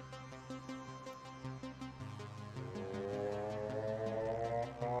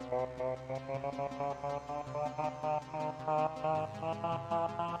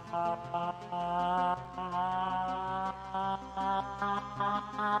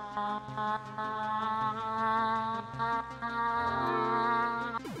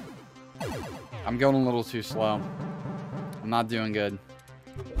 I'm going a little too slow. I'm not doing good.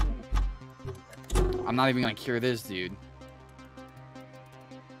 I'm not even gonna cure this dude.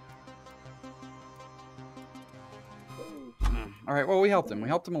 All right, well, we helped him. We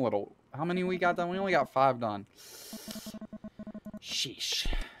helped him a little. How many we got done? We only got 5 done. Sheesh.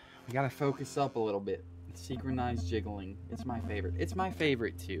 We gotta focus up a little bit. Synchronized jiggling. It's my favorite. It's my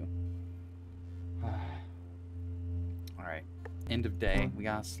favorite, too. Alright. End of day. We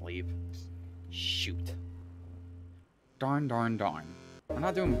gotta sleep. Shoot. Darn, darn, darn. We're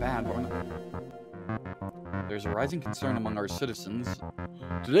not doing bad, but we're not... There's a rising concern among our citizens.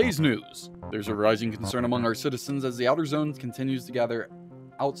 Today's news. There's a rising concern among our citizens as the Outer Zone continues to gather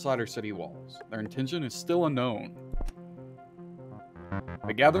outside our city walls. Their intention is still unknown.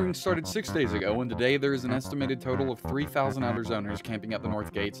 The gathering started 6 days ago, and today there is an estimated total of 3,000 Outer Zoners camping at the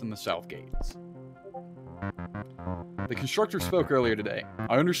north gates and the south gates. The constructor spoke earlier today.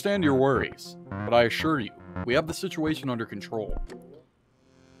 I understand your worries, but I assure you, we have the situation under control.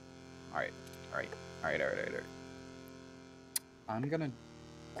 Alright. I'm gonna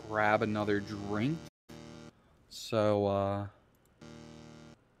grab another drink. So,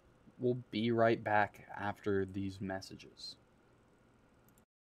 we'll be right back after these messages.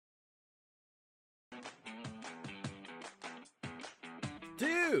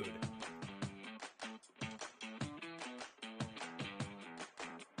 Dude!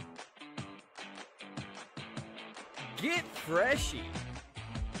 Get freshy!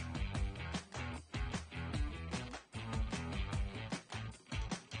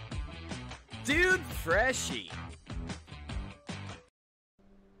 Dude, freshy!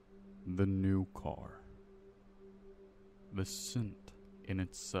 The new car. The scent in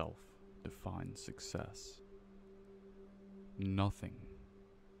itself defines success. Nothing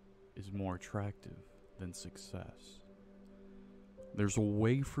is more attractive than success. There's a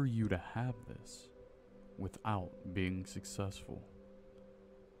way for you to have this without being successful.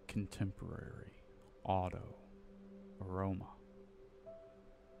 Contemporary auto aroma.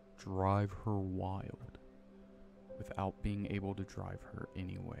 Drive her wild without being able to drive her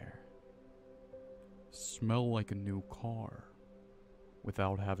anywhere. Smell like a new car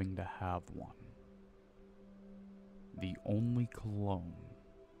without having to have one. The only cologne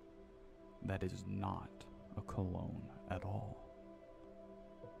that is not a cologne at all.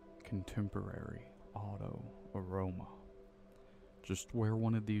 Contemporary auto aroma. Just wear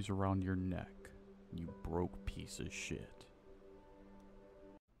one of these around your neck, you broke piece of shit.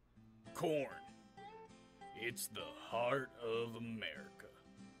 Corn. It's the heart of America.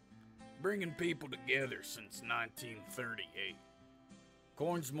 Bringing people together since 1938.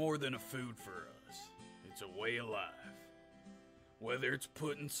 Corn's more than a food for us. It's a way of life. Whether it's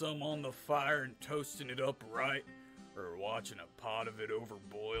putting some on the fire and toasting it up right, or watching a pot of it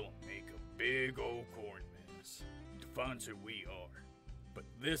overboil and make a big old corn mess, defines who we are. But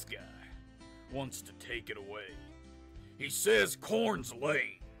this guy wants to take it away. He says corn's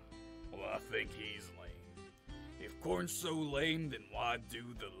lame. Well, I think he's lame. If corn's so lame, then why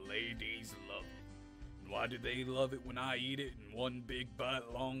do the ladies love it? And why do they love it when I eat it in one big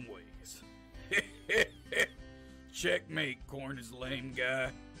bite long ways? Checkmate, corn is lame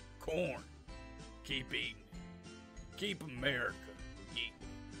guy. Corn. Keep eating it. Keep America eating it.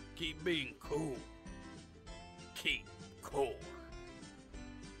 Keep being cool. Keep corn.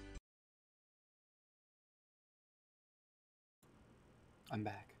 I'm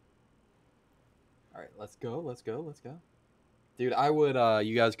back. Alright, let's go. Dude, I would,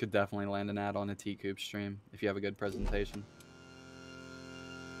 you guys could definitely land an ad on a TCoops stream if you have a good presentation.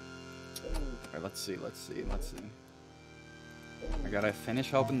 Alright, let's see. I gotta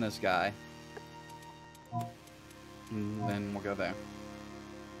finish helping this guy. And then we'll go there.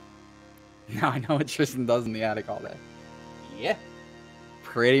 Now I know what Tristan does in the attic all day. Yeah.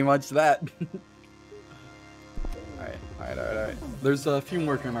 Pretty much that. Alright. There's a few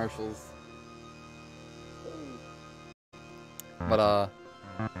more commercials. But,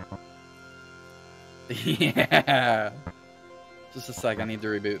 yeah. Just a sec, I need to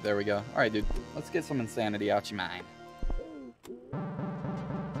reboot. There we go. Alright, dude. Let's get some insanity out your mind.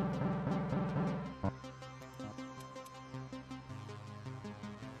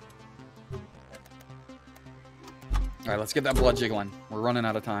 Alright, let's get that blood jiggling. We're running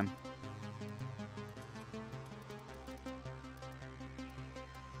out of time.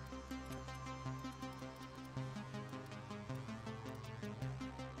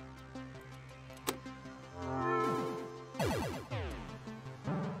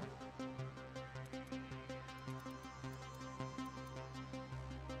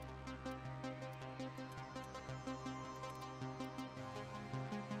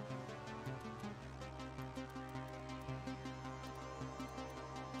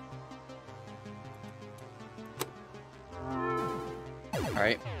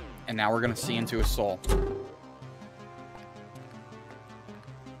 Alright, and now we're gonna see into his soul.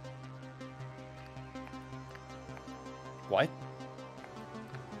 What?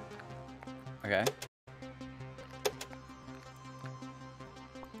 Okay.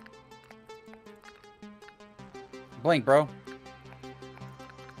 Blink, bro.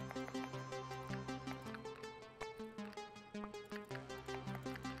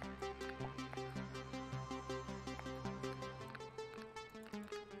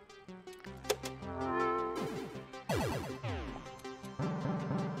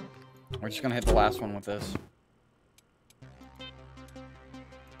 We're just gonna hit the last one with this.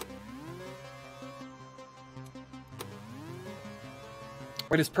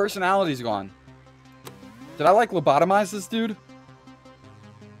 Wait, his personality's gone. Did I, like, lobotomize this dude?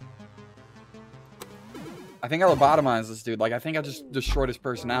 I think I lobotomized this dude. Like, I think I just destroyed his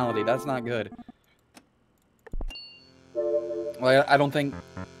personality. That's not good. Like, I don't think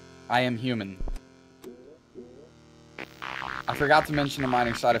I am human. I forgot to mention a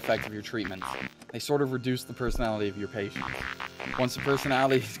minor side effect of your treatments. They sort of reduce the personality of your patients. Once the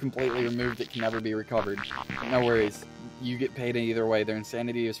personality is completely removed, it can never be recovered. No worries. You get paid either way. Their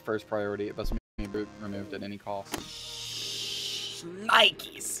insanity is first priority. It must be removed at any cost.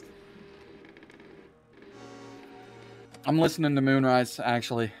 Nikes. I'm listening to Moonrise,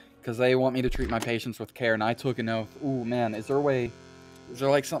 actually, because they want me to treat my patients with care, and I took an oath. Ooh, man, is there a way... Is there,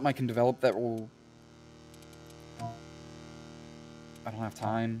 like, something I can develop that will... I don't have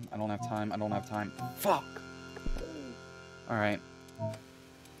time. I don't have time. I don't have time. Fuck! Alright.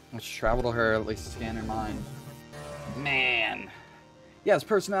 Let's travel to her, at least scan her mind. Man. Yeah, his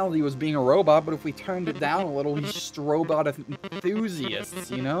personality was being a robot, but if we turned it down a little, he's just robot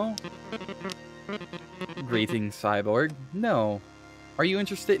enthusiasts, you know? Greetings, Cyborg. No. Are you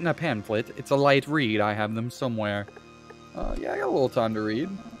interested in a pamphlet? It's a light read. I have them somewhere. Yeah, I got a little time to read.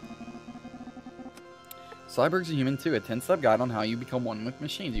 Cyborg's a human too. A 10-step guide on how you become one with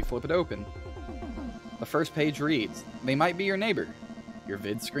machines. You flip it open. The first page reads, they might be your neighbor, your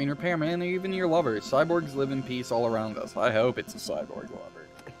vid screen repairman, or even your lover. Cyborgs live in peace all around us. I hope it's a cyborg lover.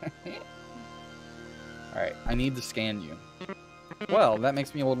 Alright, I need to scan you. Well, that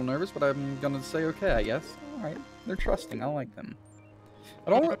makes me a little nervous, but I'm gonna say okay, I guess. Alright, they're trusting. I like them.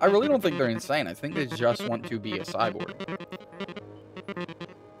 I really don't think they're insane. I think they just want to be a cyborg.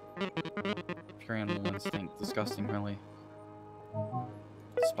 Pure animal instinct. Disgusting, really.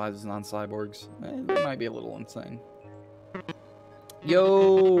 Despises non-cyborgs. They might be a little insane.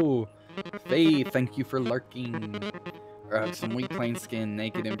 Yo! Faye, thank you for lurking. Some weak plain skin,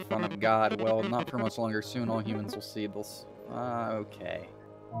 naked in front of God. Well, not for much longer. Soon all humans will see this. Okay.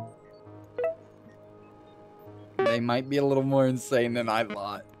 They might be a little more insane than I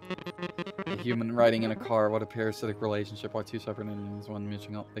thought. A human riding in a car. What a parasitic relationship. Why two separate entities? One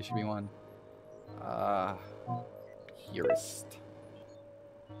matching up. They should be one. Purist.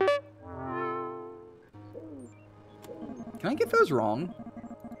 Can I get those wrong?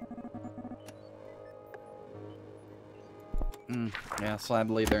 Yeah,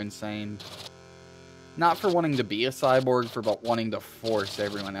 sadly they're insane. Not for wanting to be a cyborg, but wanting to force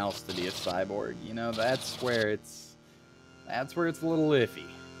everyone else to be a cyborg. You know, that's where it's a little iffy.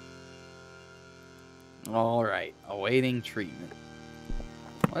 Alright, awaiting treatment.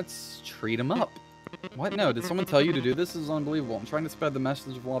 Let's treat him up. What? No, did someone tell you to do this? This is unbelievable. I'm trying to spread the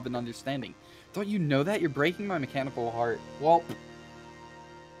message of love and understanding. Don't you know that? You're breaking my mechanical heart. Well,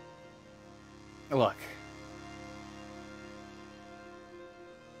 look.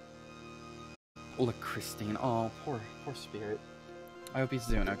 Look, Christine. Oh, poor Spirit. I hope he's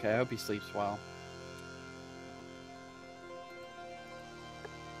doing okay. I hope he sleeps well.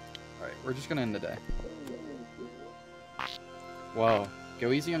 Alright, we're just gonna end the day. Whoa.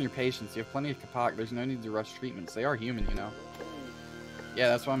 Go easy on your patients. You have plenty of Kapak. There's no need to rush treatments. They are human, you know. Yeah,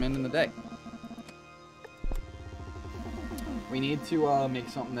 that's why I'm ending the day. We need to make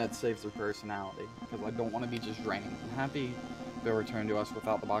something that saves their personality, because I don't want to be just draining. I'm happy they'll return to us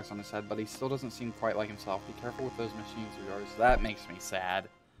without the box on his head, but he still doesn't seem quite like himself. Be careful with those machines of yours. That makes me sad.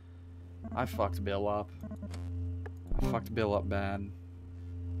 I fucked Bill up. I fucked Bill up bad.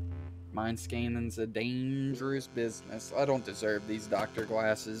 Mind scanning's a dangerous business. I don't deserve these doctor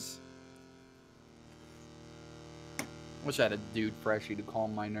glasses. Wish I had a dude freshie to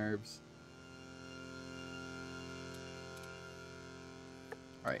calm my nerves.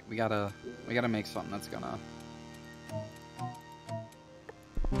 Alright, we gotta make something that's gonna...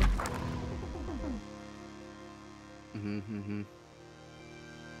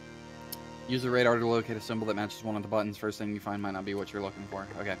 Use the radar to locate a symbol that matches one of the buttons. First thing you find might not be what you're looking for.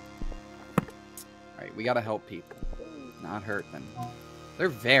 Okay. Alright, we gotta help people. Not hurt them. They're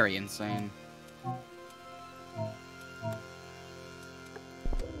very insane.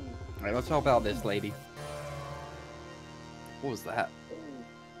 Alright, let's help out this lady. What was that?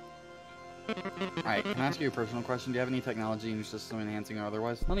 Alright, can I ask you a personal question? Do you have any technology in your system, enhancing or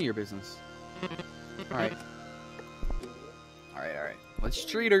otherwise? None of your business. Alright. Alright. Let's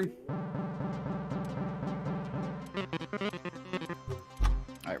treat her.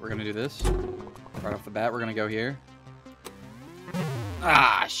 Alright, we're gonna do this. Right off the bat, we're gonna go here.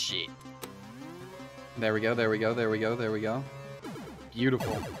 Ah, shit. There we go.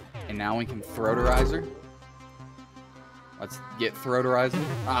 Beautiful. And now we can throaterize her. Let's get throaterizing.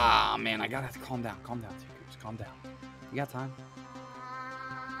 Ah, man, I gotta have to calm down. Calm down, TCoops. Calm down. You got time.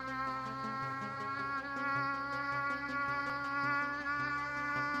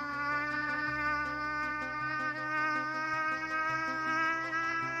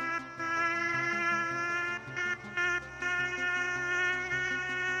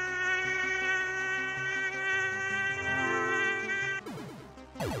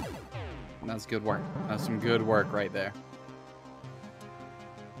 That's good work. That's some good work right there.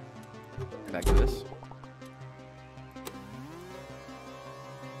 Back to this.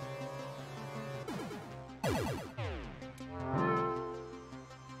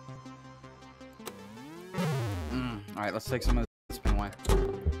 Alright, let's take some of this spin away.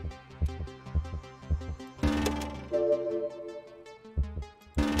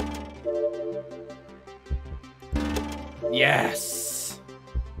 Yes!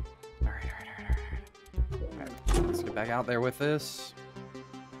 Alright. Let's get back out there with this.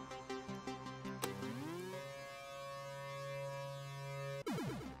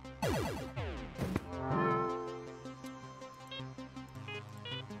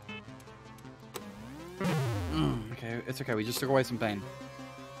 Okay, it's okay. We just took away some pain.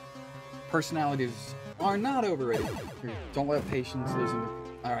 Personalities are not overrated. Here, don't let patience lose in.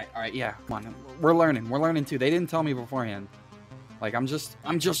 Alright, yeah, come on. We're learning too. They didn't tell me beforehand. Like, I'm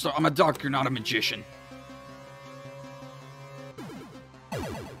a doctor, not a magician.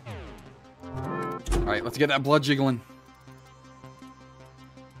 Alright, let's get that blood jiggling.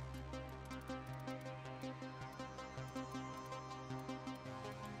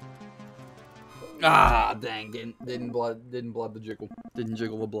 Ah, dang, didn't blood the jiggle. Didn't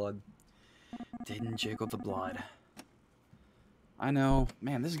jiggle the blood. Didn't jiggle the blood. I know.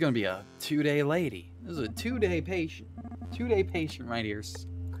 Man, this is gonna be a 2-day lady. This is a 2-day patient. 2-day patient right here.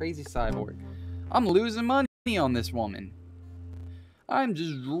 Crazy cyborg. I'm losing money on this woman. I'm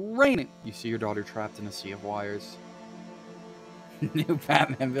just draining. You see your daughter trapped in a sea of wires. New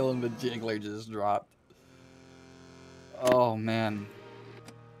Batman villain, the Jiggler, just dropped. Oh, man.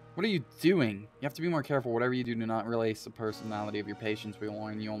 What are you doing? You have to be more careful. Whatever you do not release the personality of your patients. We will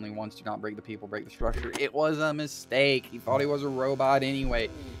warn you only once. Do not break the people, break the structure. It was a mistake. He thought he was a robot anyway.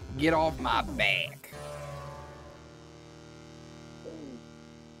 Get off my back.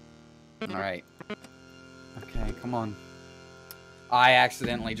 Alright. Okay, come on. I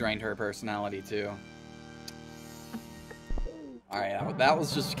accidentally drained her personality too. Alright, that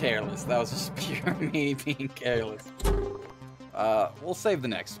was just careless. That was just pure me being careless. We'll save the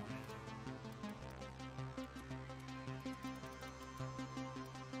next one.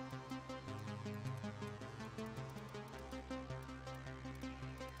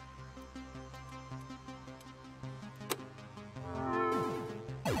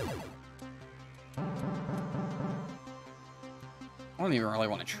 I don't even really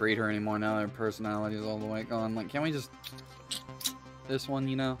want to treat her anymore now that her personality is all the way gone. Like, can't we just... this one,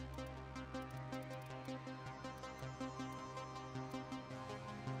 you know?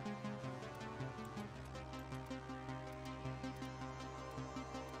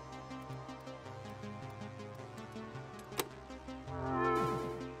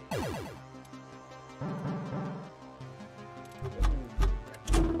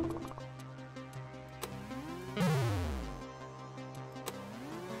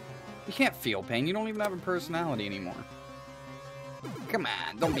 You can't feel pain. You don't even have a personality anymore. Come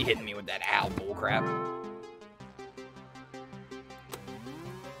on, don't be hitting me with that owl bullcrap.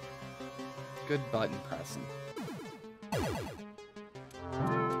 Good button pressing.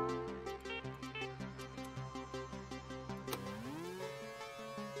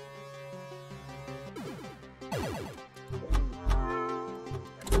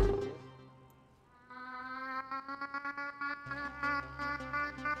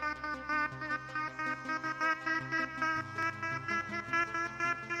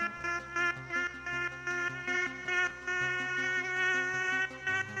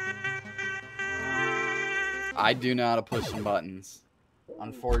 I do know how to push some buttons.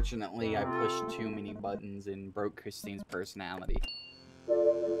 Unfortunately, I pushed too many buttons and broke Christine's personality.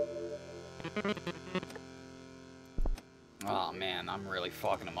 Oh man, I'm really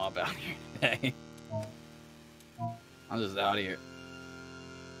fucking them up out here today. I'm just out of here.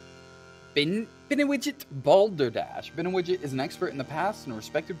 Benowidget Balderdash. Benowidget is an expert in the past and a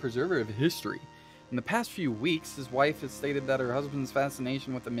respected preserver of history. In the past few weeks, his wife has stated that her husband's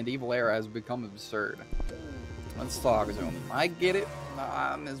fascination with the medieval era has become absurd. Let's talk to him. I get it.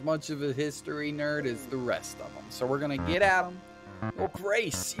 I'm as much of a history nerd as the rest of them. So we're gonna get at him. Your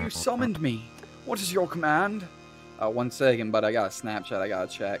Grace, you summoned me. What is your command? 1 second, but I got a Snapchat I gotta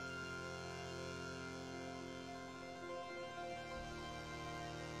check.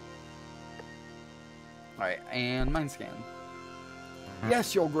 Alright, and mind scan.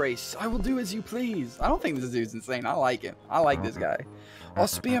 Yes, Your Grace, I will do as you please. I don't think this dude's insane. I like him. I like this guy. Our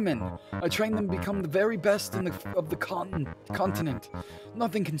spearmen. I train them to become the very best of the continent.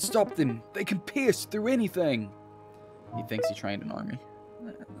 Nothing can stop them. They can pierce through anything. He thinks he trained an army.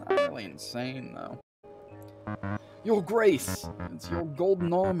 Not really insane, though. Your Grace, it's your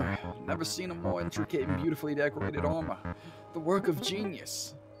golden armor. Never seen a more intricate and beautifully decorated armor. The work of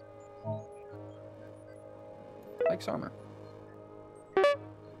genius. Likes armor.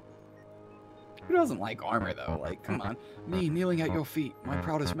 Who doesn't like armor, though? Like, come on. Me, kneeling at your feet, my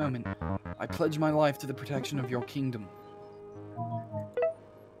proudest moment. I pledge my life to the protection of your kingdom.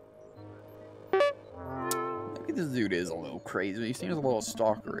 Maybe this dude is a little crazy. He seems a little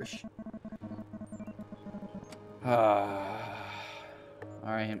stalkerish. Alright.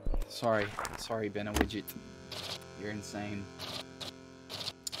 Sorry, Benowidget. You're insane.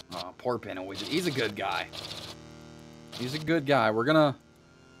 Oh, poor Benowidget. He's a good guy. He's a good guy. We're gonna...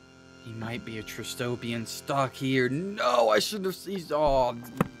 He might be a Tristopian stuck here. No, I shouldn't have seized... Oh,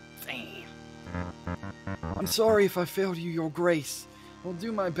 damn. I'm sorry if I failed you, Your Grace. I'll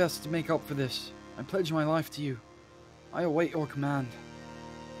do my best to make up for this. I pledge my life to you. I await your command.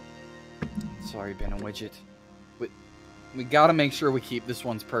 Sorry, Benowidget. We gotta make sure we keep this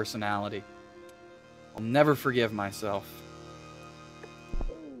one's personality. I'll never forgive myself.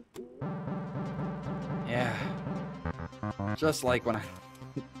 Yeah. Just like when I...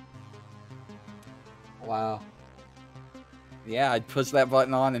 Wow. Yeah, I'd push that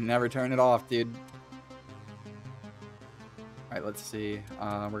button on and never turn it off, dude. Alright, let's see.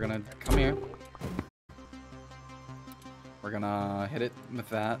 We're gonna come here. We're gonna hit it with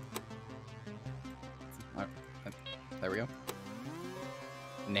that. There we go.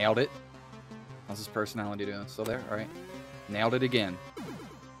 Nailed it. How's his personality doing? Still there? Alright. Nailed it again.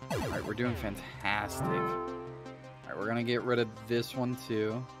 Alright, we're doing fantastic. Alright, we're gonna get rid of this one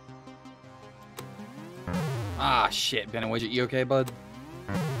too. Ah, shit. Benowidget, you okay, bud?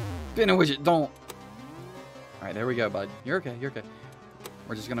 Benowidget, don't. Alright, there we go, bud. You're okay, you're okay.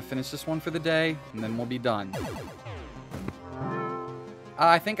 We're just gonna finish this one for the day, and then we'll be done.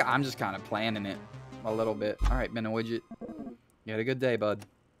 I think I'm just kind of planning it a little bit. Alright, Benowidget. You had a good day, bud.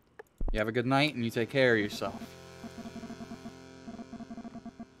 You have a good night, and you take care of yourself.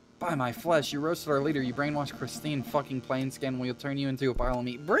 By my flesh, you roasted our leader, you brainwashed Christine, fucking Plainskin, we'll turn you into a pile of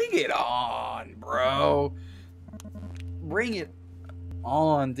meat. Bring it on, bro! Bring it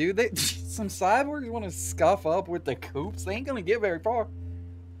on, dude. Some cyborgs want to scuff up with the coops? They ain't gonna get very far.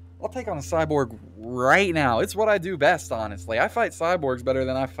 I'll take on a cyborg right now. It's what I do best, honestly. I fight cyborgs better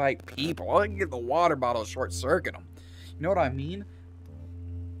than I fight people. I can get the water bottle short-circuit them. You know what I mean?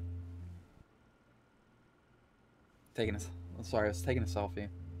 Sorry, I was taking a selfie.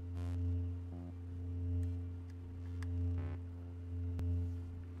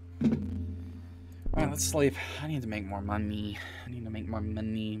 Alright, let's sleep. I need to make more money.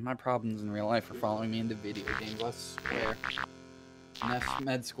 My problems in real life are following me into video games, I swear.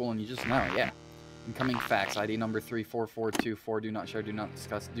 Med school, and you just know, yeah. Incoming facts, ID number 34424. Do not share, do not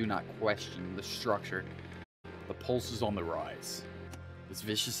discuss, do not question the structure. The pulse is on the rise. This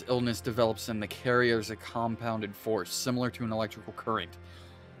vicious illness develops and the carrier is a compounded force, similar to an electrical current.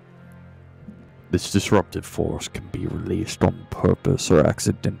 This disruptive force can be released on purpose or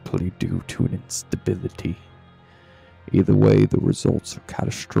accidentally due to an instability. Either way, the results are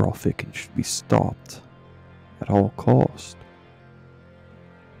catastrophic and should be stopped at all cost.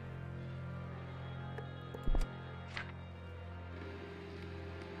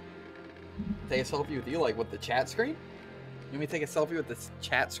 Take a selfie with you, like with the chat screen? You want me to take a selfie with the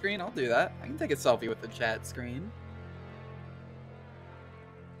chat screen? I'll do that. I can take a selfie with the chat screen.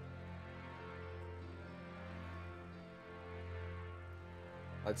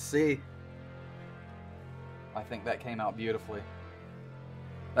 Let's see. I think that came out beautifully.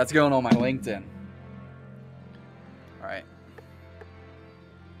 That's going on my LinkedIn. Alright.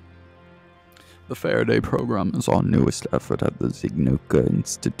 The Faraday program is our newest effort at the Zignoka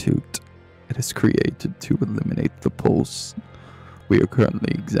Institute. It is created to eliminate the pulse. We are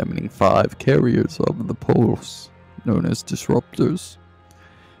currently examining 5 carriers of the pulse. known as disruptors.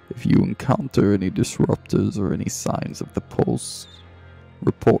 If you encounter any disruptors or any signs of the pulse,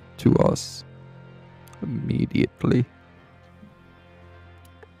 report to us immediately.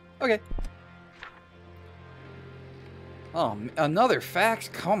 Okay. Oh, another fax?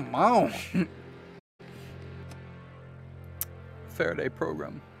 Come on. Faraday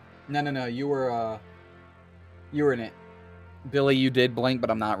program. No. You were in it. Billy, you did blink, but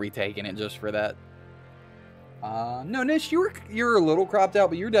I'm not retaking it just for that. No, Nish, you were a little cropped out,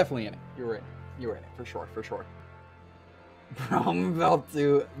 but you're definitely in it. You were in it for sure. Bro, I'm about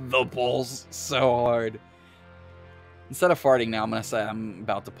to the pulse so hard. Instead of farting now, I'm gonna say I'm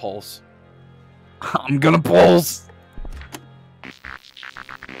about to pulse. I'm gonna pulse.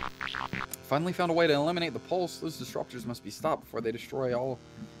 Finally found a way to eliminate the pulse. Those disruptors must be stopped before they destroy all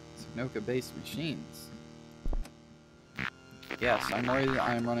Zignoka-based machines. Yes, I'm worried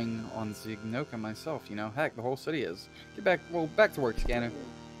I am running on Zignoka myself, you know. Heck, the whole city is. Get back, well, back to work, Scanner.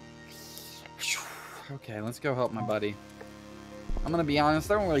 Okay, let's go help my buddy. I'm gonna be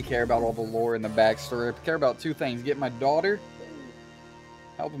honest, I don't really care about all the lore and the backstory. I care about two things. Getting my daughter,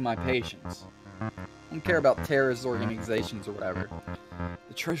 helping my patients. I don't care about terrorist organizations or whatever.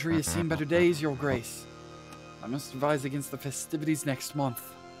 The Treasury has seen better days, Your Grace. I must advise against the festivities next month.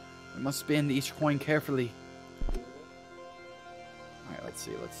 We must spend each coin carefully. Alright, let's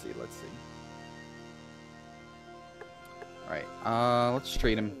see. Alright, let's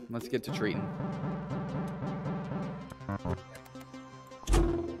treat him. Let's get to treating.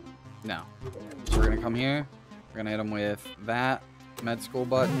 No. So we're gonna come here. We're gonna hit him with that med school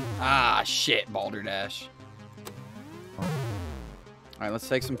button. Ah, shit, Balderdash. Alright, let's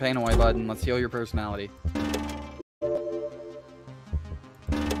take some pain away, bud, and let's heal your personality.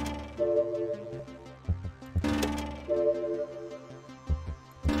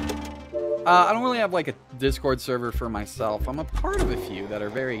 I don't really have, like, a Discord server for myself. I'm a part of a few that are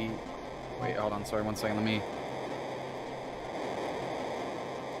very... Wait, hold on, sorry, one second, let me...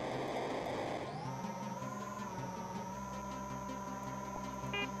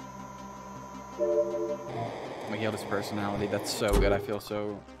 We healed his personality. That's so good. I feel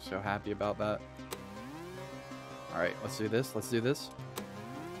so happy about that. Alright, let's do this.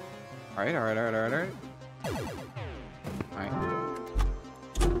 Alright. Alright.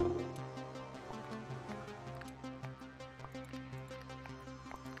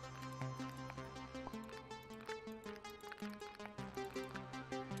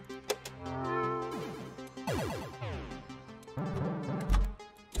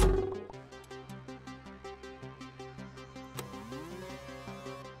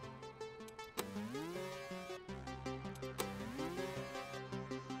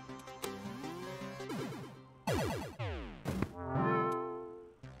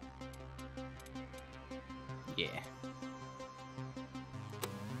 Yeah.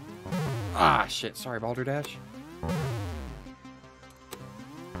 Ah, shit. Sorry, Balderdash.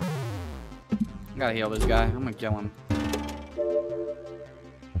 Gotta heal this guy. I'm gonna kill him.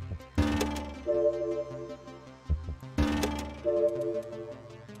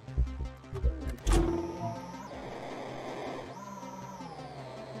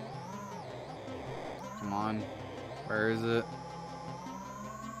 Come on. Where is it?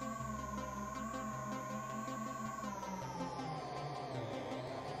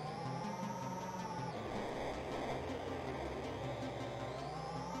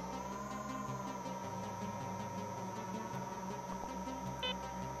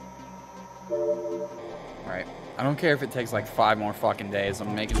 Alright. I don't care if it takes like 5 more fucking days.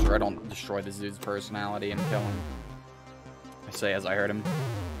 I'm making sure I don't destroy this dude's personality and kill him. I say as I heard him.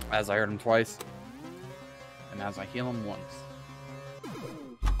 As I heard him twice. And as I heal him once.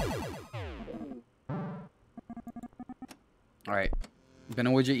 Alright. Been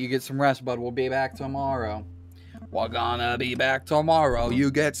a widget, you get some rest, bud. We'll be back tomorrow. We're gonna be back tomorrow.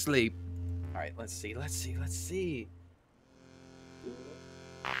 You get sleep. Alright, let's see.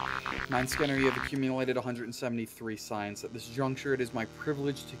 Mine Skinner, you have accumulated 173 science. At this juncture, it is my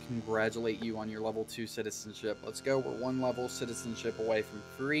privilege to congratulate you on your level 2 citizenship. Let's go. We're 1 level citizenship away from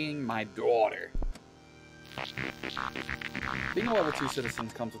freeing my daughter. Being a level 2 citizen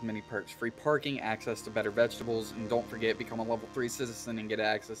comes with many perks. Free parking, access to better vegetables, and don't forget, become a level 3 citizen and get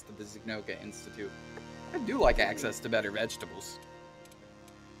access to the Zignoka Institute. I do like access to better vegetables.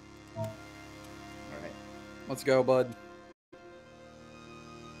 Alright. Let's go, bud.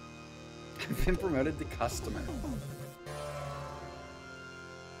 I've been promoted to customer.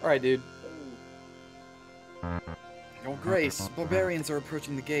 Alright, dude. Your Grace, barbarians are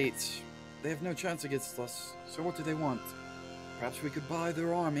approaching the gates. They have no chance against us, so what do they want? Perhaps we could buy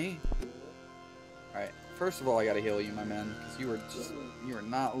their army? Alright, First of all, I gotta heal you, my man, because you are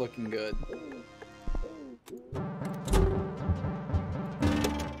not looking good.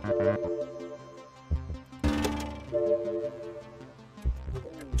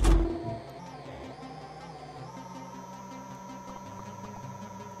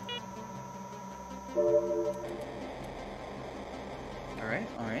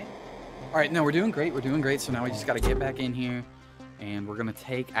 Alright, no, we're doing great, so now we just gotta get back in here, and we're gonna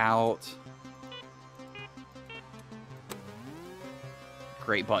take out...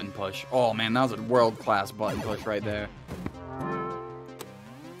 Great button push. Oh man, that was a world-class button push right there.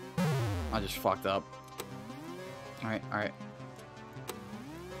 I just fucked up. Alright.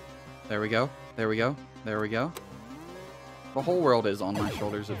 There we go. The whole world is on my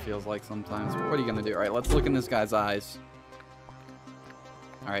shoulders, it feels like sometimes. What are you gonna do? Alright, let's look in this guy's eyes.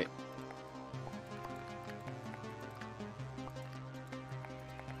 Alright.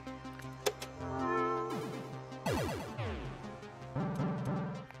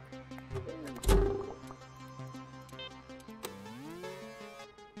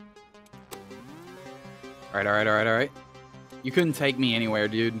 Alright. You couldn't take me anywhere,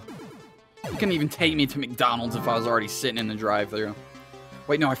 dude. You couldn't even take me to McDonald's if I was already sitting in the drive-thru.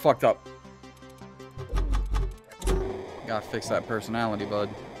 Wait, no, I fucked up. Gotta fix that personality, bud.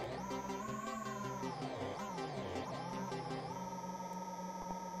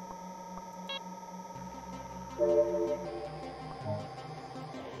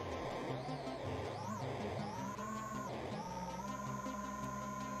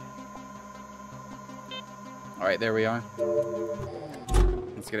 Alright, there we are.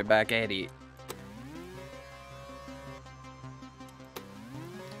 Let's get it back at it.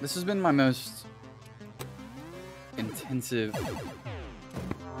 This has been my most intensive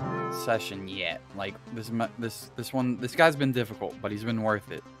session yet. Like, this guy's been difficult, but he's been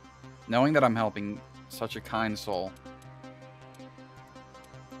worth it. Knowing that I'm helping such a kind soul.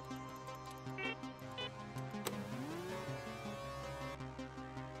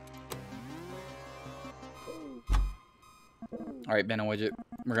 Alright, Ben a Widget.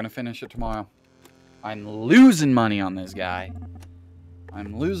 We're gonna finish it tomorrow. I'm losing money on this guy.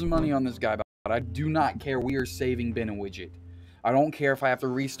 But I do not care. We are saving Ben a Widget. I don't care if I have to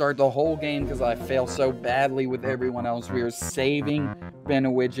restart the whole game because I fail so badly with everyone else. We are saving Ben a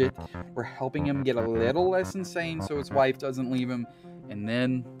Widget. We're helping him get a little less insane so his wife doesn't leave him. And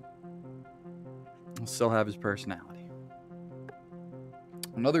then he'll still have his personality.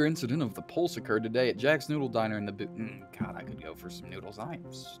 Another incident of the pulse occurred today at Jack's Noodle Diner in the God, I could go for some noodles. I am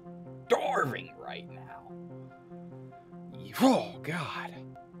starving right now. Oh, God.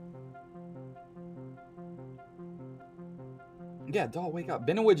 Yeah, doll, wake up.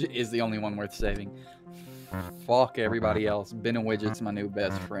 Ben a Widget is the only one worth saving. Fuck everybody else. Ben a Widget's my new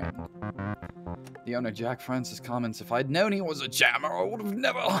best friend. The owner, Jack Francis, comments, if I'd known he was a jammer, I would have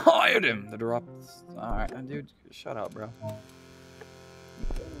never hired him. The drops. Alright, dude, shut up, bro.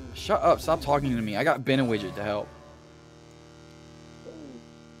 Shut up, stop talking to me. I got Ben a Widget to help.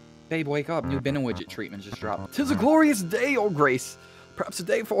 Babe, wake up. New Ben a Widget treatment just dropped. 'Tis a glorious day, O Grace. Perhaps a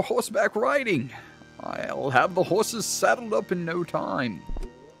day for horseback riding. I'll have the horses saddled up in no time.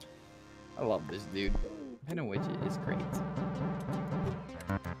 I love this dude. Ben a Widget is great.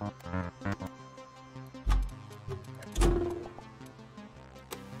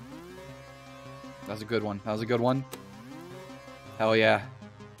 That was a good one. Hell yeah.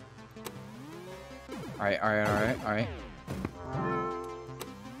 Alright.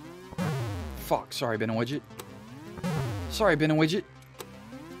 Fuck, sorry, Ben a Widget.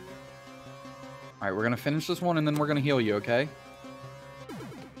 Alright, we're gonna finish this one and then we're gonna heal you, okay?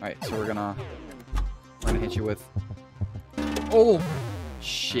 Alright, so we're gonna hit you with... Oh!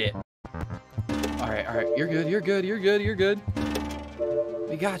 Shit. Alright, you're good.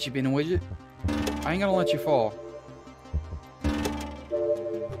 We got you, Ben a Widget. I ain't gonna let you fall.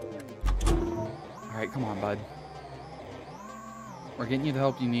 Alright, come on, bud. We're getting you the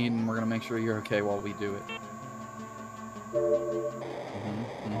help you need, and we're gonna make sure you're okay while we do it.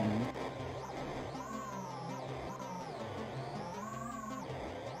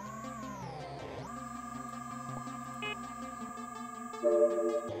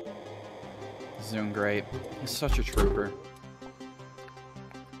 He's doing great. He's such a trooper.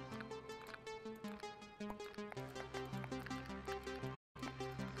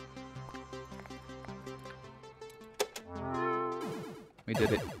 We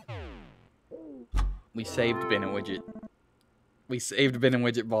did it. We saved Ben a Widget. We saved Ben a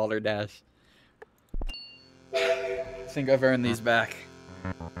Widget Balderdash. I think I've earned these back.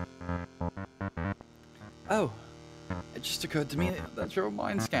 Oh, it just occurred to me that you're a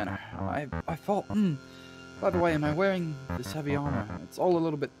mind scanner. I thought, By the way, am I wearing this heavy armor? It's all a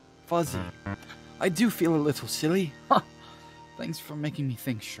little bit fuzzy. I do feel a little silly. Thanks for making me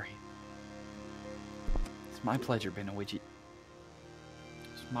think straight. It's my pleasure, Benowidget.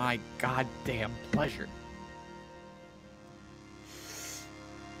 It's my goddamn pleasure.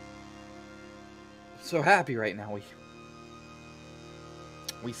 So happy right now.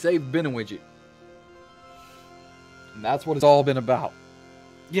 We saved Benowidget. And that's what it's all been about.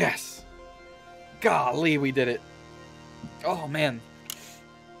 Yes! Golly, we did it. Oh, man.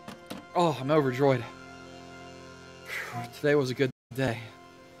 Oh, I'm overjoyed. Today was a good day.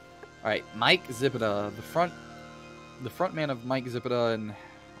 Alright, Mike Zipita, the front man of Mike Zipita and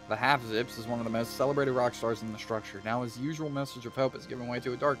the Half Zips is one of the most celebrated rock stars in the structure. Now his usual message of hope is giving way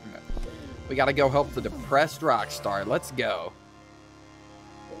to a dark note. We gotta go help the depressed rock star. Let's go.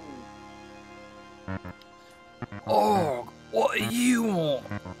 Oh, what do you want?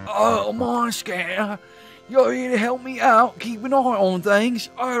 Oh, Monster, you're here to help me out, keep an eye on things.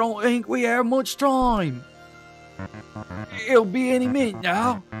 I don't think we have much time. It'll be any minute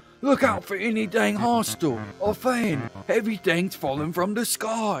now. Look out for anything hostile. A fan. Everything's falling from the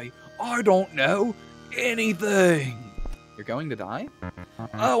sky. I don't know anything. You're going to die?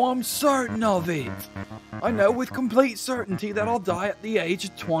 Oh, I'm certain of it. I know with complete certainty that I'll die at the age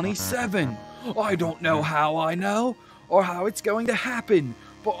of 27. I don't know how I know, or how it's going to happen,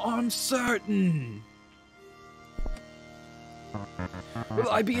 but I'm certain. Will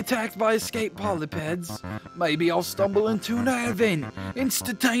I be attacked by escape polypeds? Maybe I'll stumble into an air vent.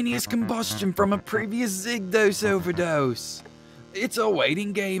 Instantaneous combustion from a previous Zigdose overdose. It's a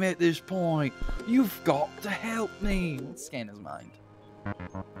waiting game at this point. You've got to help me. Let's scan his mind.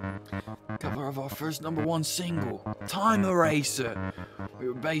 Cover of our first #1 single, Time Eraser. We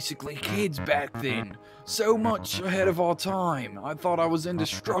were basically kids back then. So much ahead of our time. I thought I was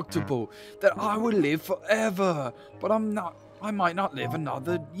indestructible, that I would live forever. But I'm not. I might not live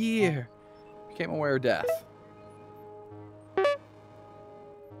another year. Became aware of death.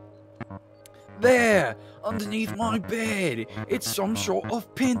 There, underneath my bed, it's some sort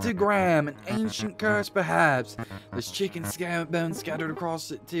of pentagram, an ancient curse perhaps. There's chicken bones scattered across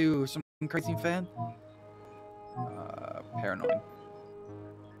it too. Some crazy fan? Paranoid.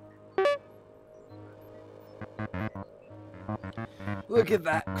 Look at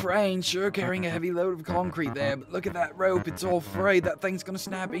that crane, sure carrying a heavy load of concrete there, but look at that rope, it's all frayed. That thing's gonna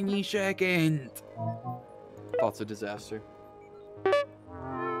snap any second. Thoughts of disaster.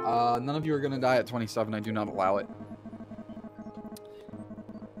 None of you are going to die at 27. I do not allow it.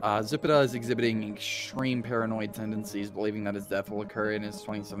 Zipita is exhibiting extreme paranoid tendencies, believing that his death will occur in his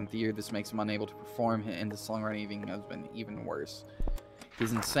 27th year. This makes him unable to perform, and his songwriting has been even worse.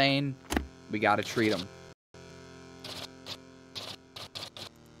 He's insane. We got to treat him.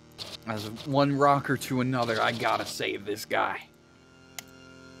 As one rocker to another, I gotta save this guy.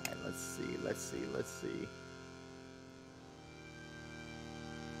 Alright, let's see.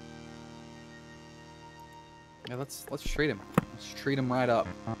 Yeah, let's treat him. Let's treat him right up.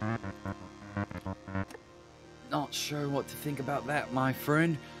 Not sure what to think about that, my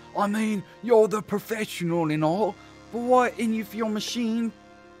friend. I mean, you're the professional and all, but what if your machines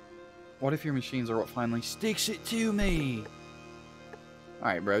are what finally sticks it to me?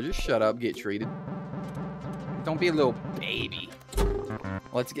 Alright, bro, just shut up, get treated. Don't be a little baby.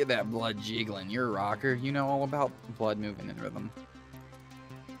 Let's get that blood jiggling. You're a rocker. You know all about blood moving in rhythm.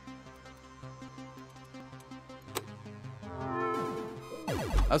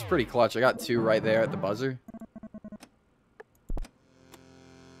 That's pretty clutch. I got 2 right there at the buzzer.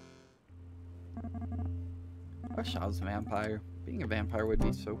 I wish I was a vampire. Being a vampire would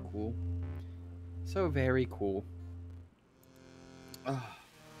be so cool. So very cool.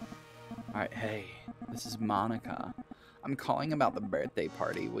 Alright, hey. This is Monica. I'm calling about the birthday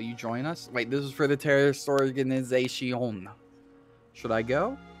party. Will you join us? Wait, this is for the terrorist organization. Should I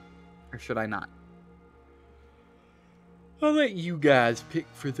go? Or should I not? I'll let you guys pick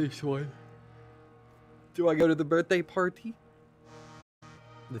for this one. Do I go to the birthday party?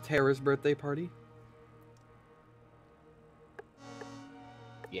 The terrorist birthday party?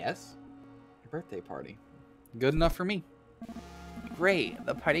 Yes. Birthday party. Good enough for me. Great.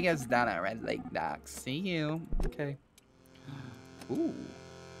 The party goes down at Red Lake Docks. See you. Okay. Ooh.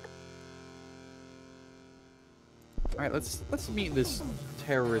 Alright, let's meet this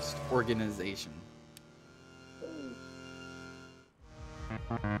terrorist organization.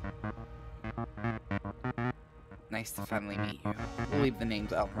 Nice to finally meet you. We'll leave the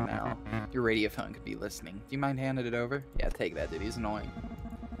names out for now. Your radio phone could be listening. Do you mind handing it over? Yeah, take that, dude. He's annoying.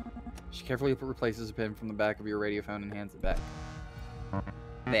 She carefully replaces a pin from the back of your radio phone and hands it back.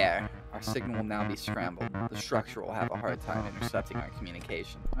 There. Our signal will now be scrambled. The structure will have a hard time intercepting our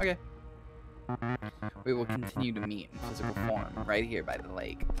communication. Okay. We will continue to meet in physical form, right here by the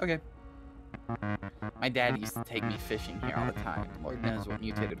lake. Okay. My dad used to take me fishing here all the time. Lord knows what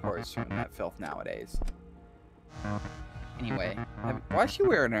mutated horse from that filth nowadays. Anyway, why is she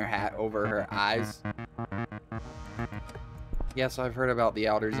wearing her hat over her eyes? Yes, I've heard about the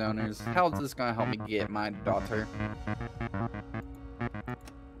Outer Zoners. How is this gonna help me get my daughter?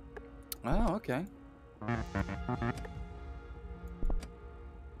 Oh, okay.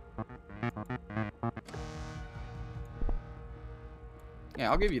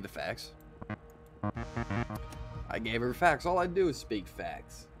 Yeah, I'll give you the facts. I gave her facts. All I do is speak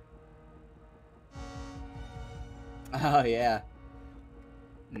facts. Oh, yeah.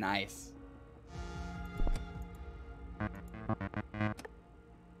 Nice.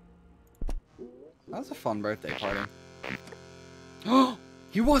 That was a fun birthday party. Oh,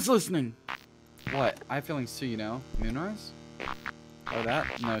 he was listening. What? I have feelings too, you know. Moonrise? Oh,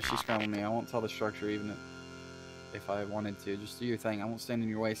 that? No, she scrambled me. I won't tell the structure even if I wanted to. Just do your thing. I won't stand in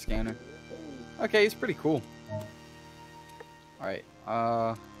your way, scanner. Okay, he's pretty cool. Alright,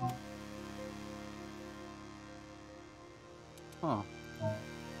 huh.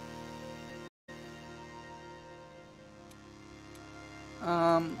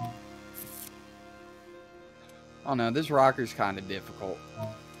 Oh no, this rocker's kind of difficult.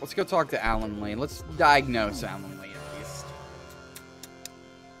 Let's go talk to Alan Lee. Let's diagnose Alan Lee at least.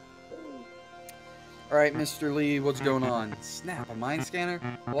 Alright, Mr. Lee, what's going on? Snap, a mind scanner?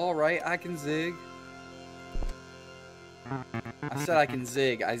 Well, alright, I can zig. I said I can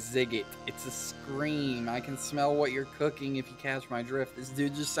zig. I zig it. It's a scream. I can smell what you're cooking if you catch my drift. This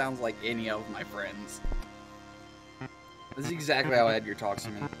dude just sounds like any of my friends. This is exactly how Edgar talks to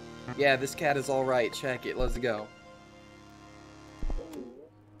me. Yeah, this cat is alright. Check it. Let's go.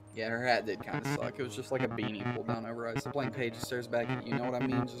 Yeah, her hat did kind of suck. It was just like a beanie pulled down over eyes. The blank page stares back at you. You know what I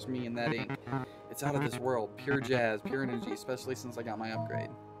mean? Just me and that ink. It's out of this world. Pure jazz. Pure energy. Especially since I got my upgrade.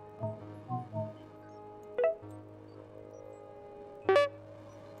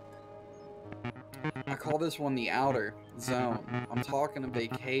 I call this one the Outer Zone. I'm taking a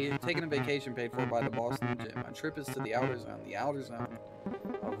vacation paid for by the Boston Gym. My trip is to the Outer Zone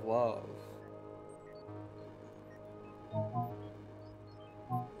of love.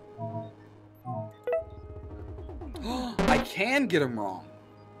 I can get him wrong.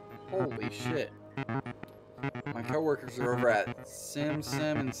 Holy shit. My coworkers are over at Sim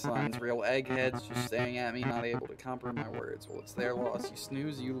and Sons, real eggheads, just staring at me, not able to comprehend my words. Well, it's their loss. You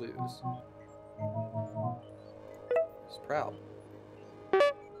snooze, you lose. He's proud.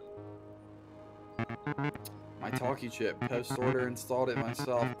 My talkie chip, post order, installed it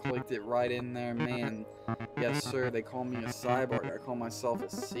myself, clicked it right in there, man. Yes, sir, they call me a cyborg. I call myself a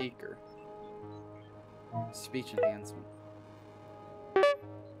seeker. Speech enhancement.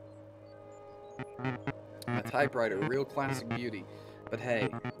 My typewriter, real classic beauty. But hey,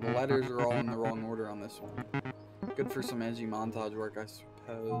 the letters are all in the wrong order on this one. Good for some edgy montage work, I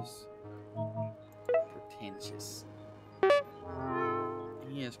suppose. Pretentious.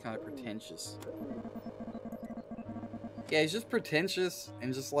 He is kind of pretentious. Yeah, he's just pretentious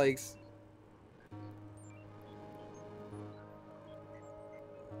and just likes...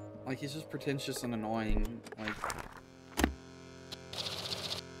 Like, he's just pretentious and annoying. Like...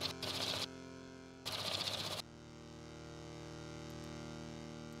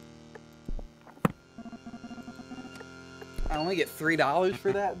 I only get $3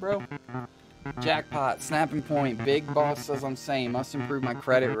 for that, bro? Jackpot, snapping point, big boss says I'm sane, must improve my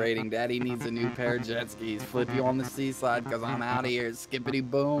credit rating, daddy needs a new pair of jet skis, flip you on the seaside cause I'm out of here, skippity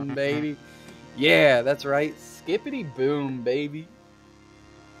boom, baby. Yeah, that's right, skippity boom, baby.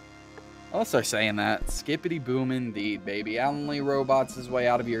 I'll start saying that, skippity boom indeed, baby. Alan Lee robots his way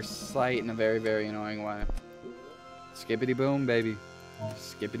out of your sight in a very, very annoying way. Skippity boom, baby.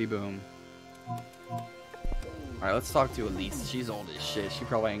 Skippity boom. Alright, let's talk to Elise. She's old as shit. She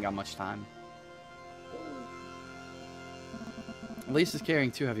probably ain't got much time. Elise is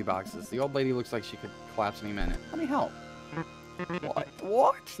carrying 2 heavy boxes. The old lady looks like she could collapse any minute. Let me help.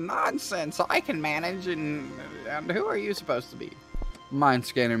 What? Nonsense. I can manage and who are you supposed to be? Mind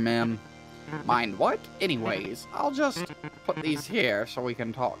scanner, ma'am. Mind what? Anyways, I'll just put these here so we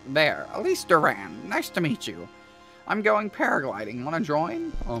can talk. There. Elise Duran. Nice to meet you. I'm going paragliding. Wanna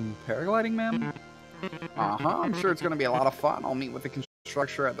join? Paragliding, ma'am? Uh-huh, I'm sure it's going to be a lot of fun. I'll meet with the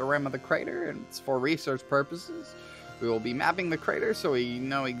constructor at the rim of the crater, and it's for research purposes. We will be mapping the crater so we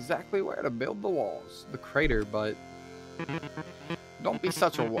know exactly where to build the walls. The crater, but... Don't be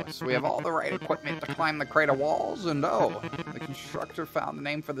such a wuss. We have all the right equipment to climb the crater walls, and oh, the constructor found the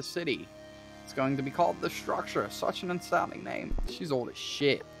name for the city. It's going to be called The Structure. Such an astounding name. She's old as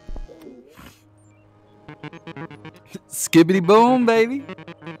shit. Skibbity boom, baby.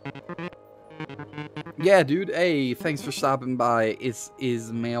 Yeah, dude. Hey, thanks for stopping by.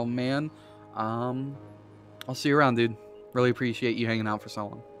 Is mailman. I'll see you around, dude. Really appreciate you hanging out for so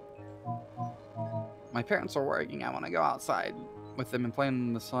long. My parents are working. I want to go outside with them and play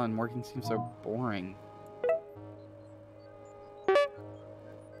in the sun. Working seems so boring.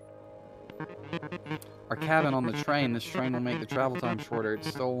 Our cabin on the train. This train will make the travel time shorter. It's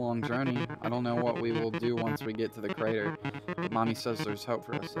still a long journey. I don't know what we will do once we get to the crater. But Mommy says there's hope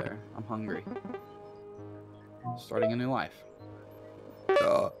for us there. I'm hungry. Starting a new life.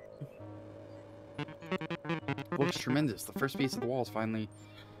 Looks tremendous. The first piece of the wall is finally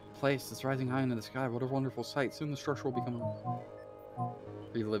placed. It's rising high into the sky. What a wonderful sight. Soon the structure will become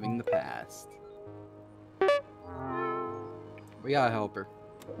reliving the past. We gotta help her.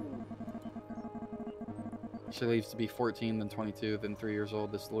 She leaves to be 14, then 22, then 3 years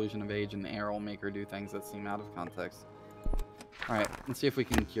old. This delusion of age and the air will make her do things that seem out of context. Alright, let's see if we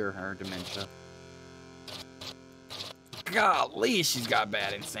can cure her dementia. Golly, she's got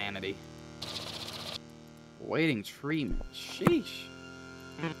bad insanity. Waiting treatment. Sheesh.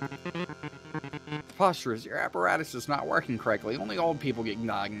 Preposterous. Your apparatus is not working correctly. Only old people get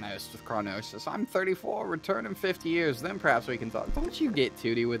diagnosed with chronosis. I'm 34, return in 50 years, then perhaps we can talk. Don't you get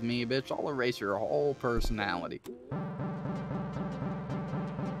tooty with me, bitch. I'll erase your whole personality.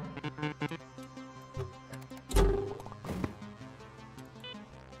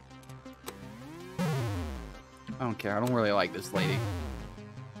 I don't care. I don't really like this lady.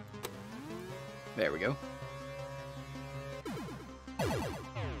 There we go.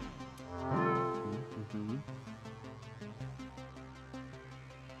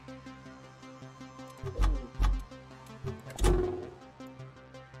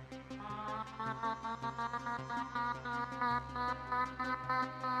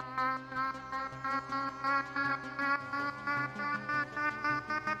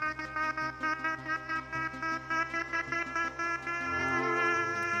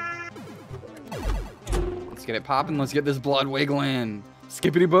 Let's get it popping. Let's get this blood wiggling.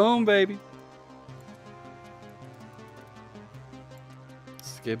 Skippity boom, baby.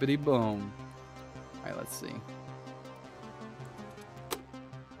 Skippity boom. Alright, let's see.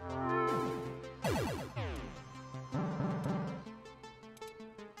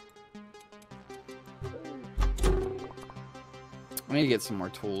 I need to get some more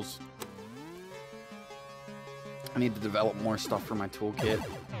tools. I need to develop more stuff for my toolkit.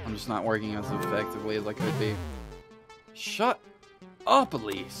 I'm just not working as effectively as I could be. Shut up,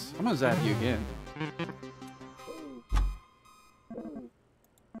 Elise. I'm gonna zap you again.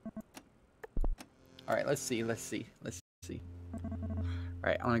 Alright, let's see. Alright,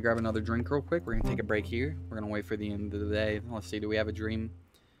 I'm gonna grab another drink real quick. We're gonna take a break here. We're gonna wait for the end of the day. Let's see, do we have a dream?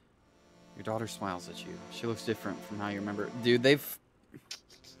 Your daughter smiles at you. She looks different from how you remember. Dude, they've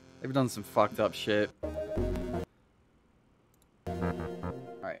done some fucked up shit.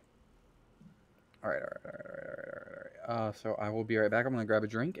 Alright. So I will be right back. I'm gonna grab a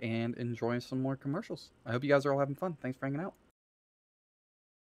drink and enjoy some more commercials. I hope you guys are all having fun. Thanks for hanging out.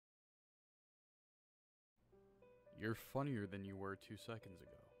 You're funnier than you were 2 seconds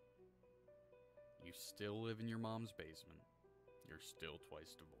ago. You still live in your mom's basement. You're still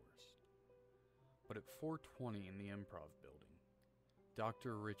twice divorced. But at 420 in the Improv building,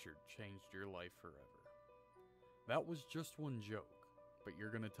 Dr. Richard changed your life forever. That was just one joke, but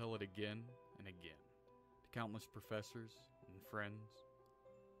you're gonna tell it again and again to countless professors and friends,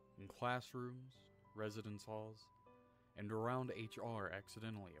 in classrooms, residence halls, and around HR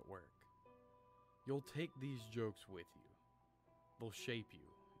accidentally at work. You'll take these jokes with you. They'll shape you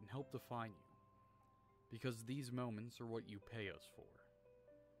and help define you. Because these moments are what you pay us for,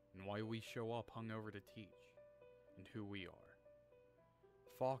 and why we show up hungover to teach, and who we are.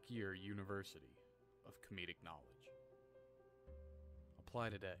 Fauquier University of Comedic Knowledge. Apply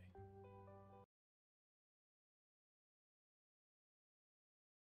today.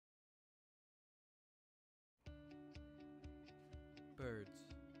 Birds.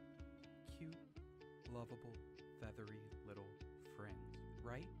 Cute, lovable, feathery little friends,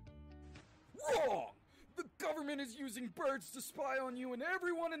 right? Wrong! The government is using birds to spy on you and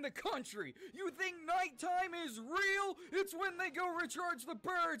everyone in the country! You think nighttime is real? It's when they go recharge the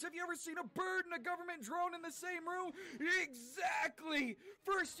birds! Have you ever seen a bird and a government drone in the same room? Exactly!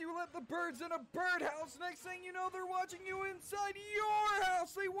 First you let the birds in a birdhouse, next thing you know they're watching you inside your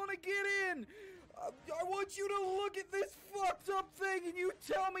house! They want to get in! I want you to look at this fucked up thing and you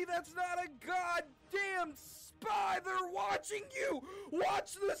tell me that's not a goddamn spy. They're watching you.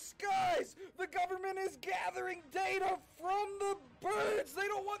 Watch the skies. The government is gathering data from the birds. They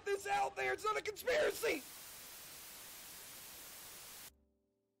don't want this out there. It's not a conspiracy.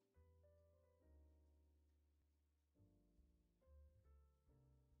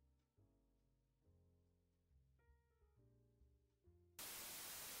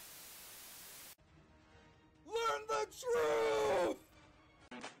 Learn the truth!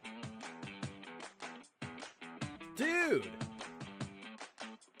 Dude!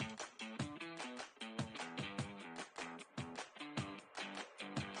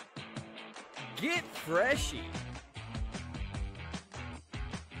 Get freshy!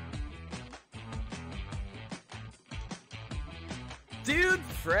 Dude,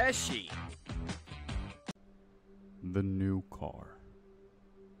 freshy! The new car.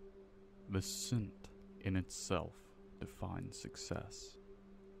 The scent in itself defines success.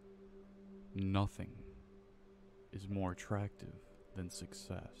 Nothing is more attractive than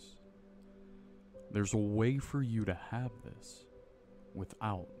success. There's a way for you to have this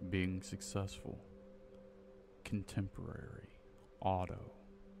without being successful. Contemporary auto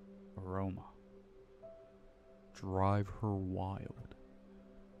aroma. Drive her wild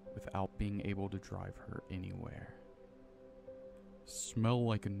without being able to drive her anywhere. Smell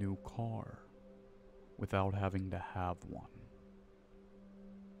like a new car without having to have one.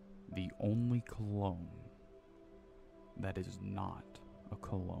 The only cologne that is not a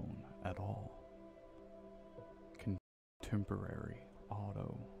cologne at all. Contemporary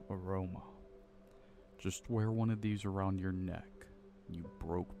auto aroma. Just wear one of these around your neck, you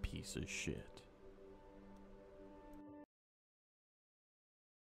broke piece of shit.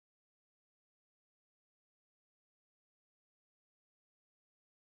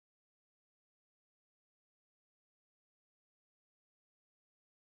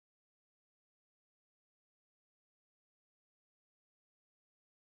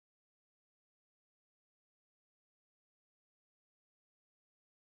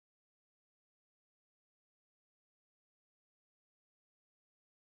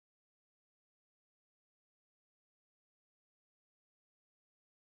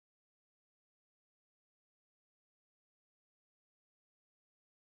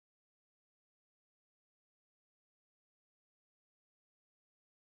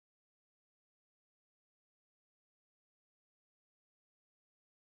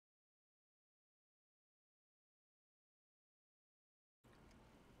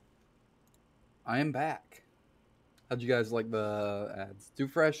 I am back. How'd you guys like the ads?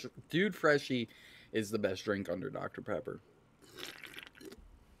 Dude Freshie is the best drink under Dr. Pepper.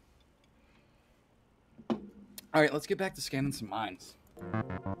 Alright, let's get back to scanning some minds.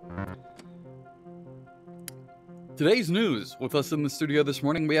 Today's news. With us in the studio this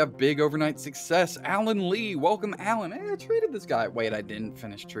morning, we have big overnight success, Alan Lee. Welcome, Alan. Hey, I treated this guy. Wait, I didn't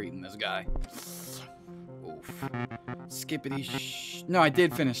finish treating this guy. Oof. Skippity No, I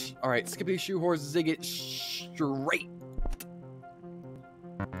did finish. Alright, Skippity Shoehorse Ziggit straight.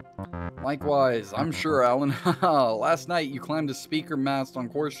 Likewise, I'm sure, Alan. Last night, you climbed a speaker mast on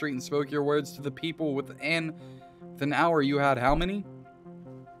Core Street and spoke your words to the people within an hour. You had how many?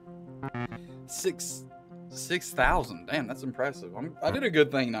 6,000. Damn, that's impressive. I did a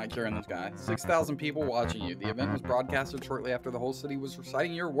good thing not curing this guy. 6,000 people watching you. The event was broadcasted shortly after the whole city was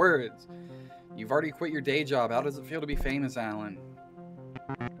reciting your words. You've already quit your day job. How does it feel to be famous, Alan?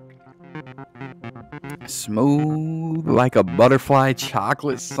 Smooth like a butterfly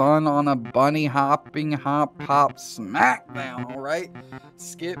chocolate sun on a bunny hopping hop smackdown, alright?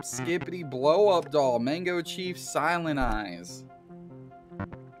 Skip, skippity, blow up doll, mango chief, silent eyes.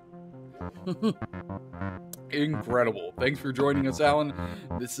 Incredible. Thanks for joining us, Alan.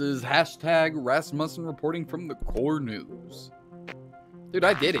 This is hashtag Rasmussen reporting from the Core News. Dude,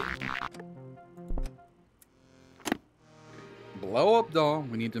 I did it. Blow up doll.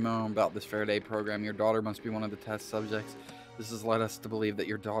 We need to know about this Faraday program. Your daughter must be one of the test subjects. This has led us to believe that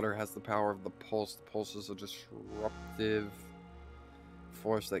your daughter has the power of the pulse. The pulse is a disruptive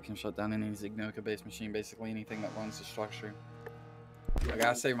force that can shut down any Zignoka-based machine, basically anything that runs the structure. I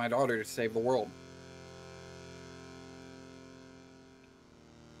gotta save my daughter to save the world.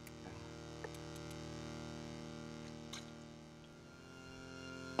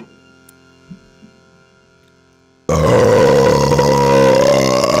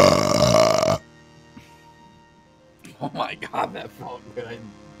 Oh my god, that felt good.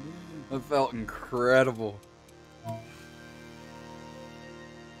 That felt incredible.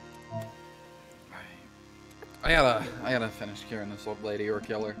 I gotta finish curing this old lady or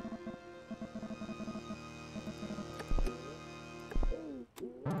kill her.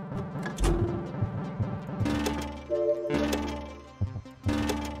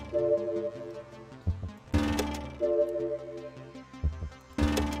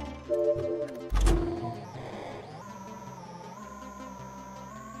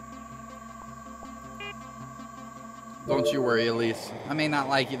 Don't you worry, Elise. I may not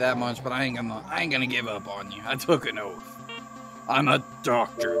like you that much, but I ain't gonna give up on you. I took an oath. I'm a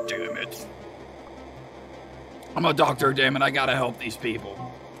doctor, damn it. I'm a doctor, damn it. I gotta help these people.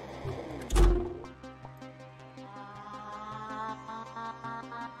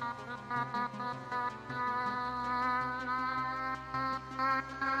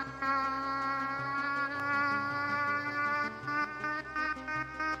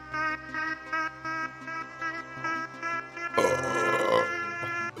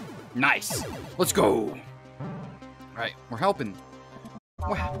 Nice. Let's go. Alright, we're helping.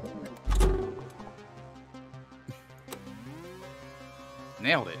 Wow.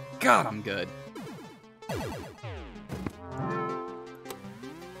 Nailed it. God, I'm good.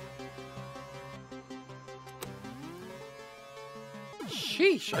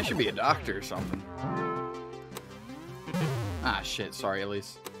 Sheesh, I should be a doctor or something. Ah, shit. Sorry,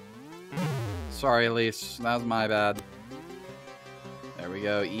 Elise. Sorry, Elise. That was my bad. There we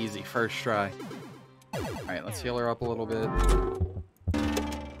go. Easy. First try. Alright, let's heal her up a little bit.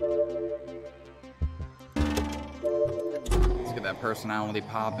 Let's get that personality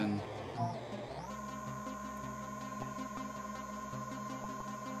popping.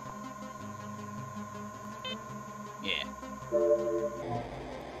 Yeah.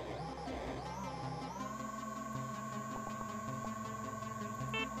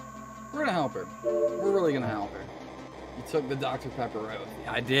 We're gonna help her. We're really gonna help her. You took the Dr. Pepper oath.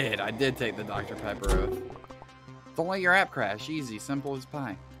 Yeah, I did take the Dr. Pepper oath. Don't let your app crash. Easy. Simple as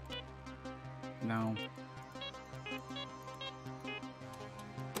pie. No.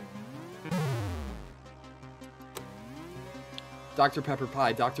 Dr. Pepper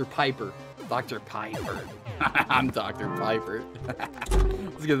Pie. Dr. Piper. Dr. Piper. I'm Dr. Piper.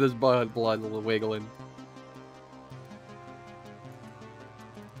 Let's get this blood wiggling.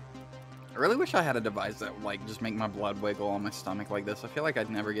 I really wish I had a device that would, like, just make my blood wiggle on my stomach like this. I feel like I'd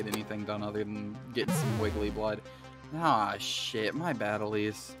never get anything done other than getting some wiggly blood. Ah, shit. My bad,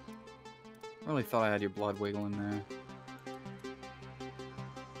 Elise. I really thought I had your blood wiggling there.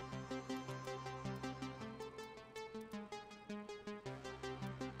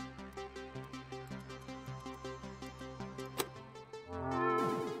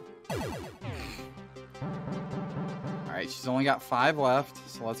 Alright, she's only got 5 left,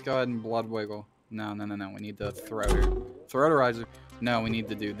 so let's go ahead and blood wiggle. No. We need to throat her. Throaterizer. No, we need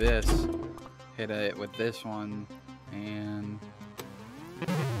to do this. Hit it with this one. And...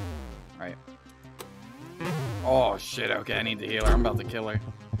 Alright. Oh, shit. Okay, I need to heal her. I'm about to kill her.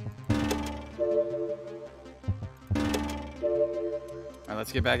 Alright,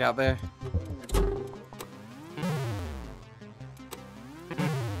 let's get back out there.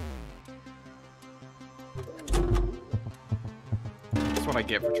 That's what I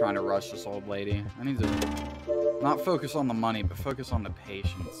get for trying to rush this old lady. I need to not focus on the money, but focus on the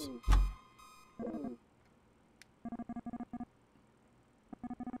patience.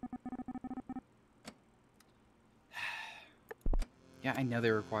 Yeah, I know they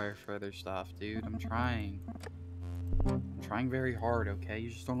require further stuff, dude. I'm trying. I'm trying very hard, okay?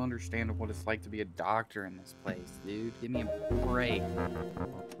 You just don't understand what it's like to be a doctor in this place, dude. Give me a break.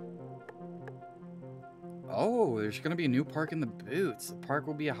 Oh, there's gonna be a new park in the Boots. The park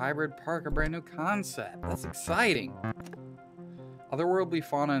will be a hybrid park, a brand new concept. That's exciting. Otherworldly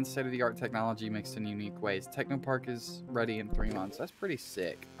fauna and state-of-the-art technology mixed in unique ways. Technopark is ready in 3 months. That's pretty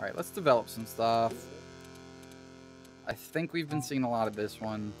sick. Alright, let's develop some stuff. I think we've been seeing a lot of this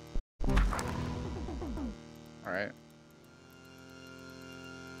one. Alright.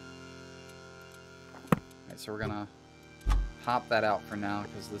 Alright, so we're gonna pop that out for now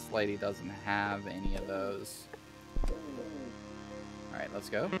because this lady doesn't have any of those. Alright, let's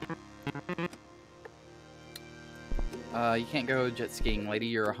go. You can't go jet skiing, lady.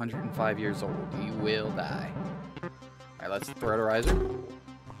 You're 105 years old. You will die. Alright, let's throaterize her.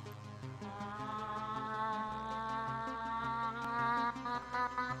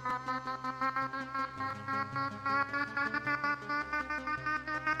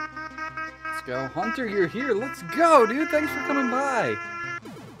 Let's go. Hunter, you're here. Let's go, dude. Thanks for coming by.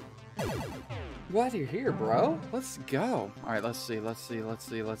 Glad you're here, bro. Let's go. Alright, let's see. If I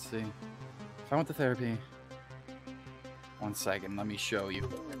went to therapy. 1 second, let me show you.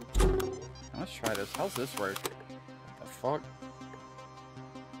 Let's try this. How's this work? What the fuck?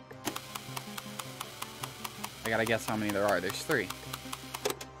 I gotta guess how many there are. There's 3.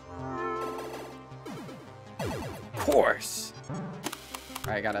 Of course!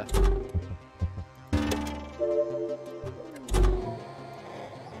 Alright, I gotta...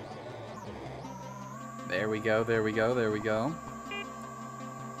 There we go.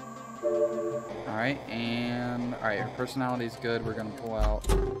 Alright, and... Alright, her personality's good. We're gonna pull out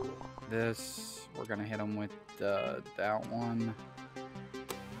this. We're gonna hit him with that one.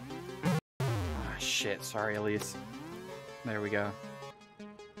 Ah, shit. Sorry, Elise. There we go.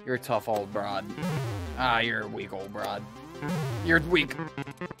 You're a tough old broad. Ah, you're a weak old broad. You're weak.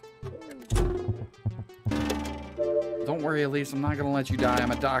 Don't worry, Elise. I'm not gonna let you die.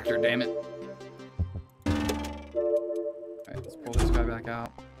 I'm a doctor, damn it. Alright, let's pull this guy back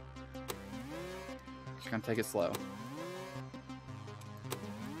out. Just gonna take it slow.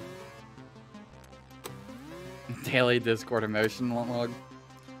 Daily Discord emotion log.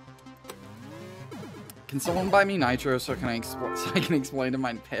 Can someone buy me nitro so I can explain to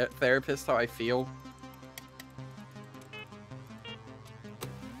my therapist how I feel?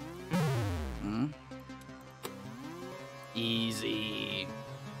 Easy.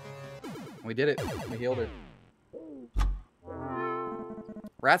 We did it. We healed her.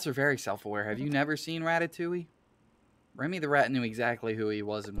 Rats are very self-aware. Have you never seen Ratatouille? Remy the rat knew exactly who he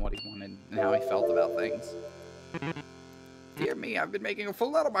was and what he wanted and how he felt about things. Dear me, I've been making a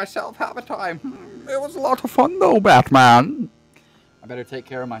fool out of myself half the time. It was a lot of fun though, Batman. I better take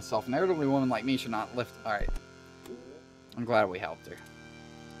care of myself. An elderly woman like me should not lift... Alright. I'm glad we helped her.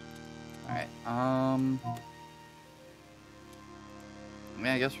 Alright,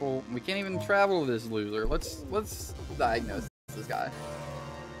 yeah, I guess we can't even travel with this loser. Let's diagnose this guy.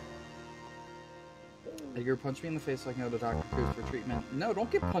 Hey, you're punch me in the face so I can go to Dr. Cruz for treatment. No, don't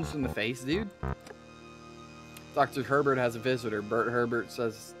get punched in the face, dude. Dr. Herbert has a visitor. Bert Herbert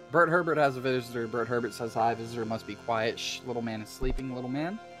has a visitor. Bert Herbert says hi. Visitor must be quiet. Shh, little man is sleeping. Little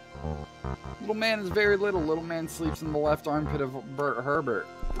man? Little man is very little. Little man sleeps in the left armpit of Bert Herbert.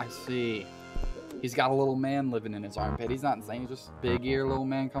 I see. He's got a little man living in his armpit. He's not insane. He's just big ear. Little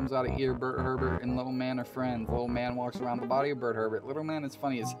man comes out of ear. Bert Herbert and little man are friends. Little man walks around the body of Bert Herbert. Little man is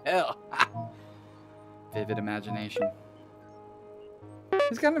funny as hell. Vivid imagination.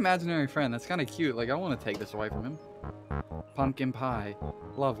 He's got an imaginary friend. That's kind of cute. Like, I want to take this away from him. Pumpkin pie.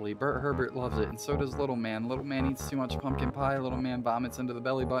 Lovely. Bert Herbert loves it, and so does Little Man. Little Man eats too much pumpkin pie. Little Man vomits into the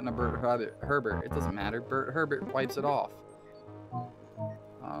belly button of Bert Herbert. It doesn't matter. Bert Herbert wipes it off.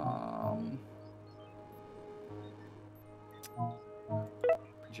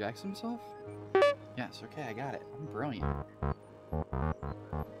 Projects himself? Yes, okay, I got it. I'm brilliant.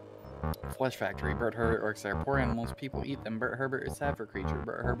 Flesh Factory. Bert Herbert works there. Poor animals, people eat them. Bert Herbert is sad for creature.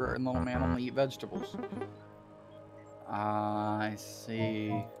 Bert Herbert and Little Man only eat vegetables. I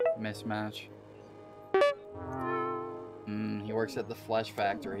see. Mismatch. He works at the Flesh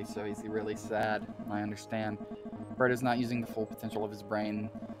Factory, so he's really sad. I understand. Bert is not using the full potential of his brain.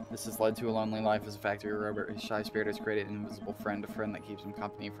 This has led to a lonely life as a factory robot. His shy spirit has created an invisible friend, a friend that keeps him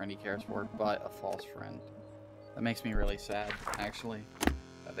company, a friend he cares for, but a false friend. That makes me really sad, actually,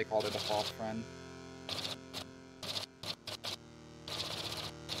 that they called it a false friend.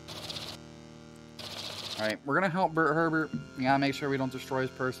 Alright, we're gonna help Bert Herbert. We gotta make sure we don't destroy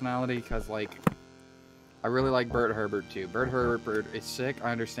his personality, because, like, I really like Bert Herbert, too. Bert Herbert is sick.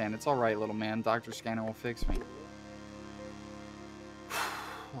 I understand. It's alright, little man. Dr. Scanner will fix me.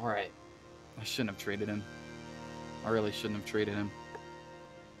 Alright. I shouldn't have treated him. I really shouldn't have treated him.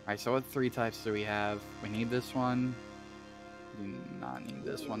 Alright, so what 3 types do we have? We need this one. Do not need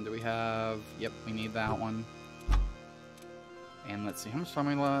this one. Do we have... Yep, we need that one. And let's see, how much time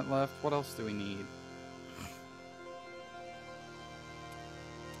we left? What else do we need?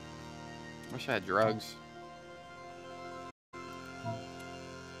 Wish I had drugs.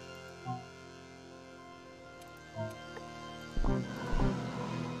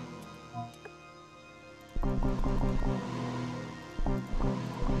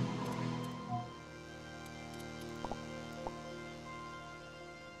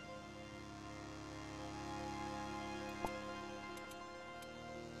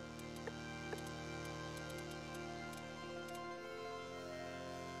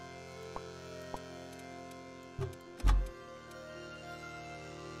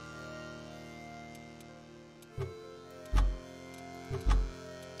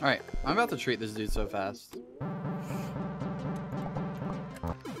 Alright, I'm about to treat this dude so fast.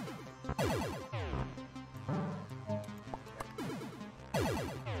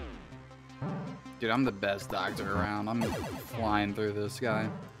 Dude, I'm the best doctor around. I'm flying through this guy.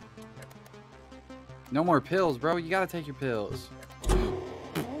 No more pills, bro. You gotta take your pills.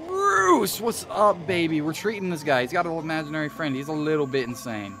 Bruce, what's up, baby? We're treating this guy. He's got an imaginary friend. He's a little bit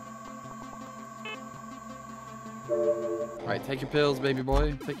insane. Alright, take your pills, baby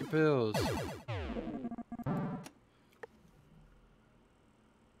boy. Take your pills.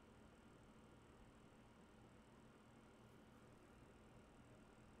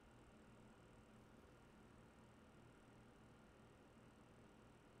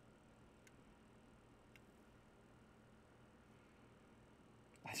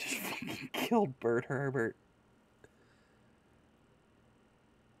 Killed Bert Herbert.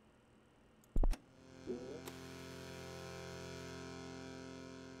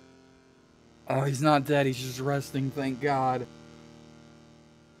 Oh, he's not dead. He's just resting. Thank God.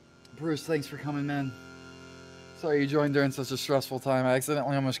 Bruce, thanks for coming in. Sorry you joined during such a stressful time. I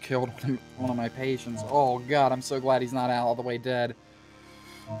accidentally almost killed one of my patients. Oh, God. I'm so glad he's not out all the way dead.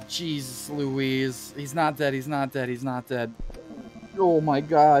 Jesus Louise. He's not dead. He's not dead. He's not dead. Oh, my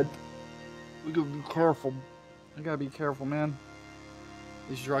God. We gotta be careful. I gotta be careful, man.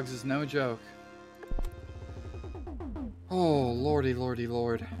 These drugs is no joke. Oh, lordy, lordy,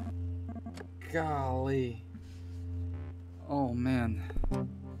 lord. Golly. Oh, man.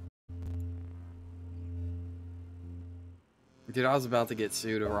 Dude, I was about to get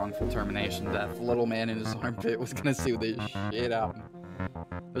sued over wrongful termination death. The little man in his armpit was gonna sue this shit out.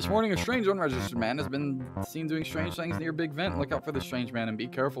 This morning, a strange unregistered man has been seen doing strange things near Big Vent. Look out for the strange man and be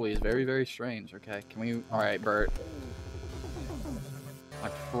careful. He's very, very strange. Okay, can we... Alright, Bert. I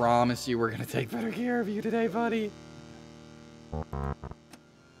promise you we're gonna take better care of you today, buddy.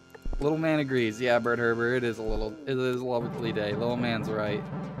 Little man agrees. Yeah, Bert Herbert, it is a lovely day. Little man's right.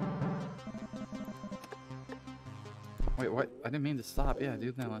 Wait, what? I didn't mean to stop. Yeah,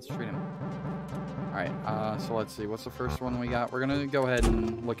 dude, now let's treat him. Alright, so let's see. What's the first one we got? We're gonna go ahead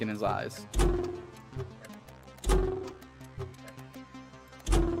and look in his eyes.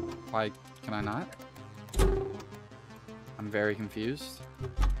 Why can I not? I'm very confused.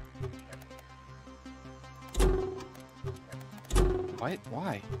 What?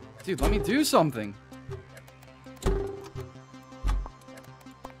 Why? Dude, let me do something!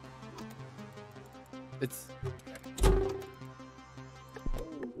 It's...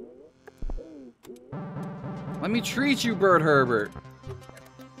 Let me treat you, Bert Herbert!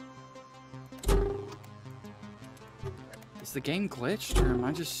 Is the game glitched, or am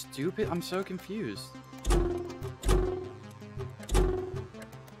I just stupid? I'm so confused.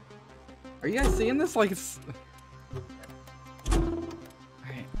 Are you guys seeing this? Like, it's...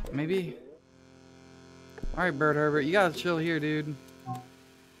 Alright, maybe... Alright, Bert Herbert, you gotta chill here, dude.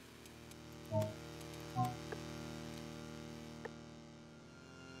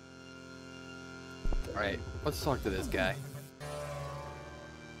 Alright, let's talk to this guy.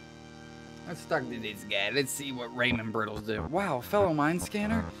 Let's talk to this guy. Let's see what Raymond Brittles do. Wow, fellow mind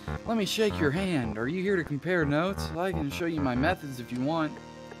scanner? Let me shake your hand. Are you here to compare notes? I can show you my methods if you want.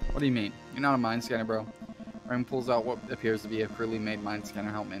 What do you mean? You're not a mind scanner, bro. Raymond pulls out what appears to be a crudely made mind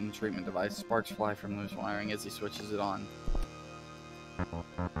scanner helmet and treatment device. Sparks fly from loose wiring as he switches it on.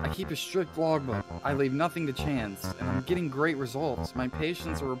 I keep a strict logbook. I leave nothing to chance, and I'm getting great results. My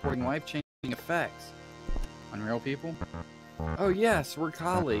patients are reporting life-changing effects. Unreal people? Oh yes, we're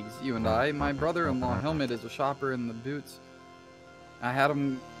colleagues, you and I. My brother-in-law Helmut is a shopper in the boots. I had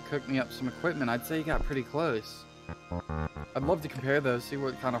him cook me up some equipment. I'd say he got pretty close. I'd love to compare those, see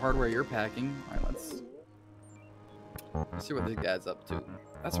what kind of hardware you're packing. Alright, let's see what this guy's up to.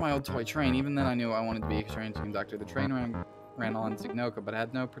 That's my old toy train. Even then I knew I wanted to be a train conductor. The train ran on Zignoka, but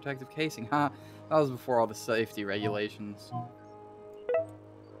had no protective casing. Huh? That was before all the safety regulations.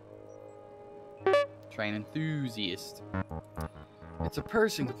 Train enthusiast. It's a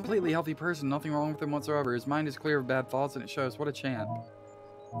person, completely healthy person, nothing wrong with him whatsoever. His mind is clear of bad thoughts and it shows. What a champ.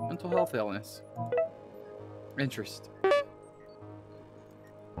 Mental health illness. Interest.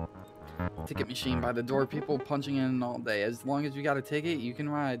 Ticket machine by the door, people punching in all day. As long as you got a ticket, you can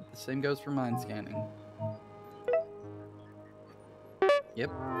ride. The same goes for mind scanning. Yep,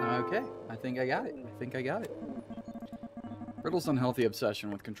 okay. I think I got it. Riddle's unhealthy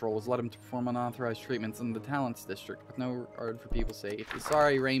obsession with control has led him to perform unauthorized treatments in the Talents District with no regard for people's safety.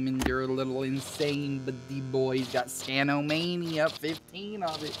 Sorry, Raymond, you're a little insane, but the boy's got scanomania, 15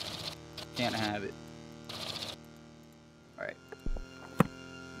 of it. Can't have it. Alright.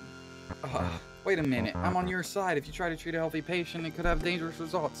 Wait a minute, I'm on your side. If you try to treat a healthy patient, it could have dangerous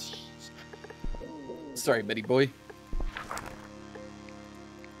results. Sorry, Betty boy.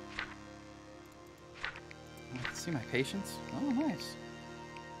 See my patients? Oh, nice.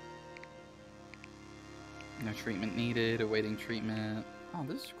 No treatment needed, awaiting treatment. Oh,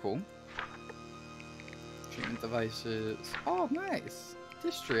 this is cool. Treatment devices. Oh, nice.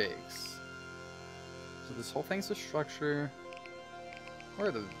 Districts. So this whole thing's a structure. Where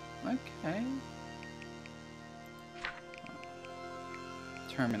are the... Okay.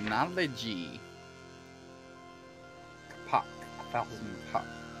 Terminology. Kapak. 1,000 pak.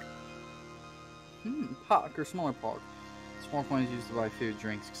 Pock or smaller pock. Small coins used to buy food,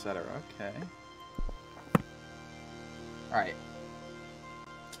 drinks, etc. Okay. Alright.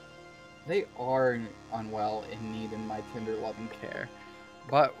 They are unwell and need in my tender loving care.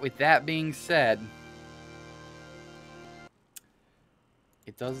 But with that being said,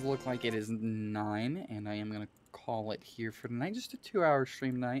 it does look like it is 9, and I am gonna call it here for tonight. Just a 2-hour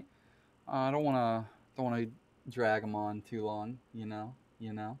stream night. I don't wanna drag them on too long, you know.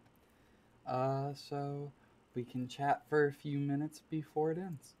 So we can chat for a few minutes before it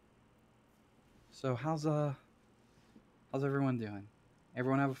ends. So how's everyone doing?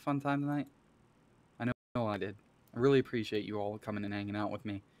 Everyone have a fun time tonight? I know I did. I really appreciate you all coming and hanging out with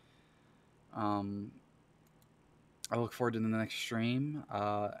me. I look forward to the next stream.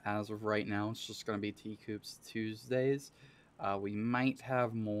 As of right now, it's just going to be TCoops Tuesdays. We might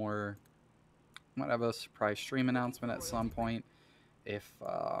have more. Might have a surprise stream announcement at some point. If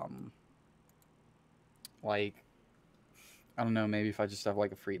like, I don't know, maybe if I just have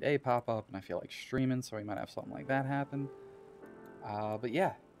like a free day pop up and I feel like streaming, so we might have something like that happen. But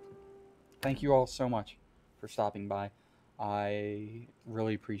yeah, thank you all so much for stopping by. I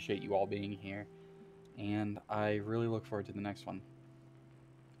really appreciate you all being here, and I really look forward to the next one.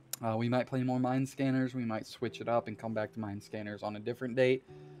 We might play more Mind Scanners. We might switch it up and come back to Mind Scanners on a different date.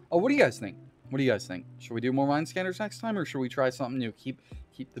 Oh, what do you guys think? What do you guys think? Should we do more Mind Scanners next time, or should we try something new? Keep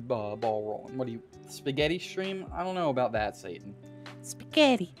the ball rolling. What do you... Spaghetti stream? I don't know about that, Satan.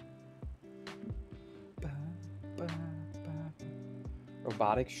 Spaghetti.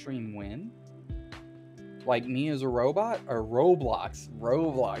 Robotic stream win? Like me as a robot? Or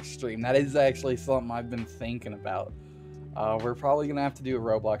Roblox stream. That is actually something I've been thinking about. We're probably going to have to do a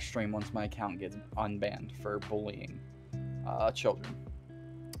Roblox stream once my account gets unbanned for bullying children.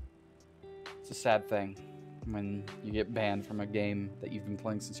 It's a sad thing when you get banned from a game that you've been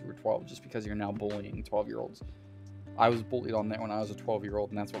playing since you were 12 just because you're now bullying 12-year-olds. I was bullied on there when I was a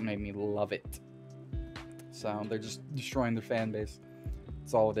 12-year-old, and that's what made me love it. So they're just destroying their fan base.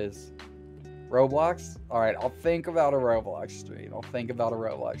 That's all it is. Roblox? Alright, I'll think about a Roblox stream.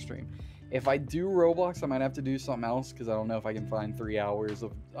 If I do Roblox, I might have to do something else because I don't know if I can find 3 hours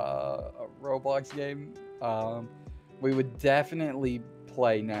of a Roblox game. We would definitely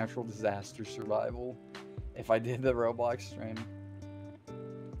play Natural Disaster Survival if I did the Roblox stream.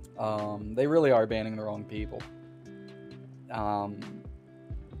 They really are banning the wrong people.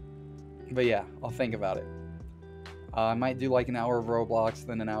 But yeah, I'll think about it. I might do like an hour of Roblox,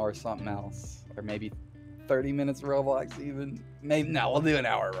 then an hour of something else. Or maybe 30 minutes of Roblox even. Maybe, no, we'll do an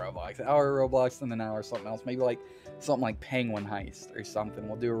hour of Roblox. An hour of Roblox, then an hour of something else. Maybe like something like Penguin Heist or something.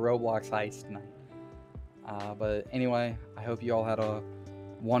 We'll do a Roblox heist tonight. But anyway, I hope you all had a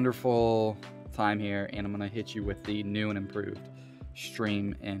wonderful time here, and I'm going to hit you with the new and improved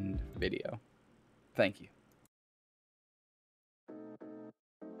stream and video. Thank you.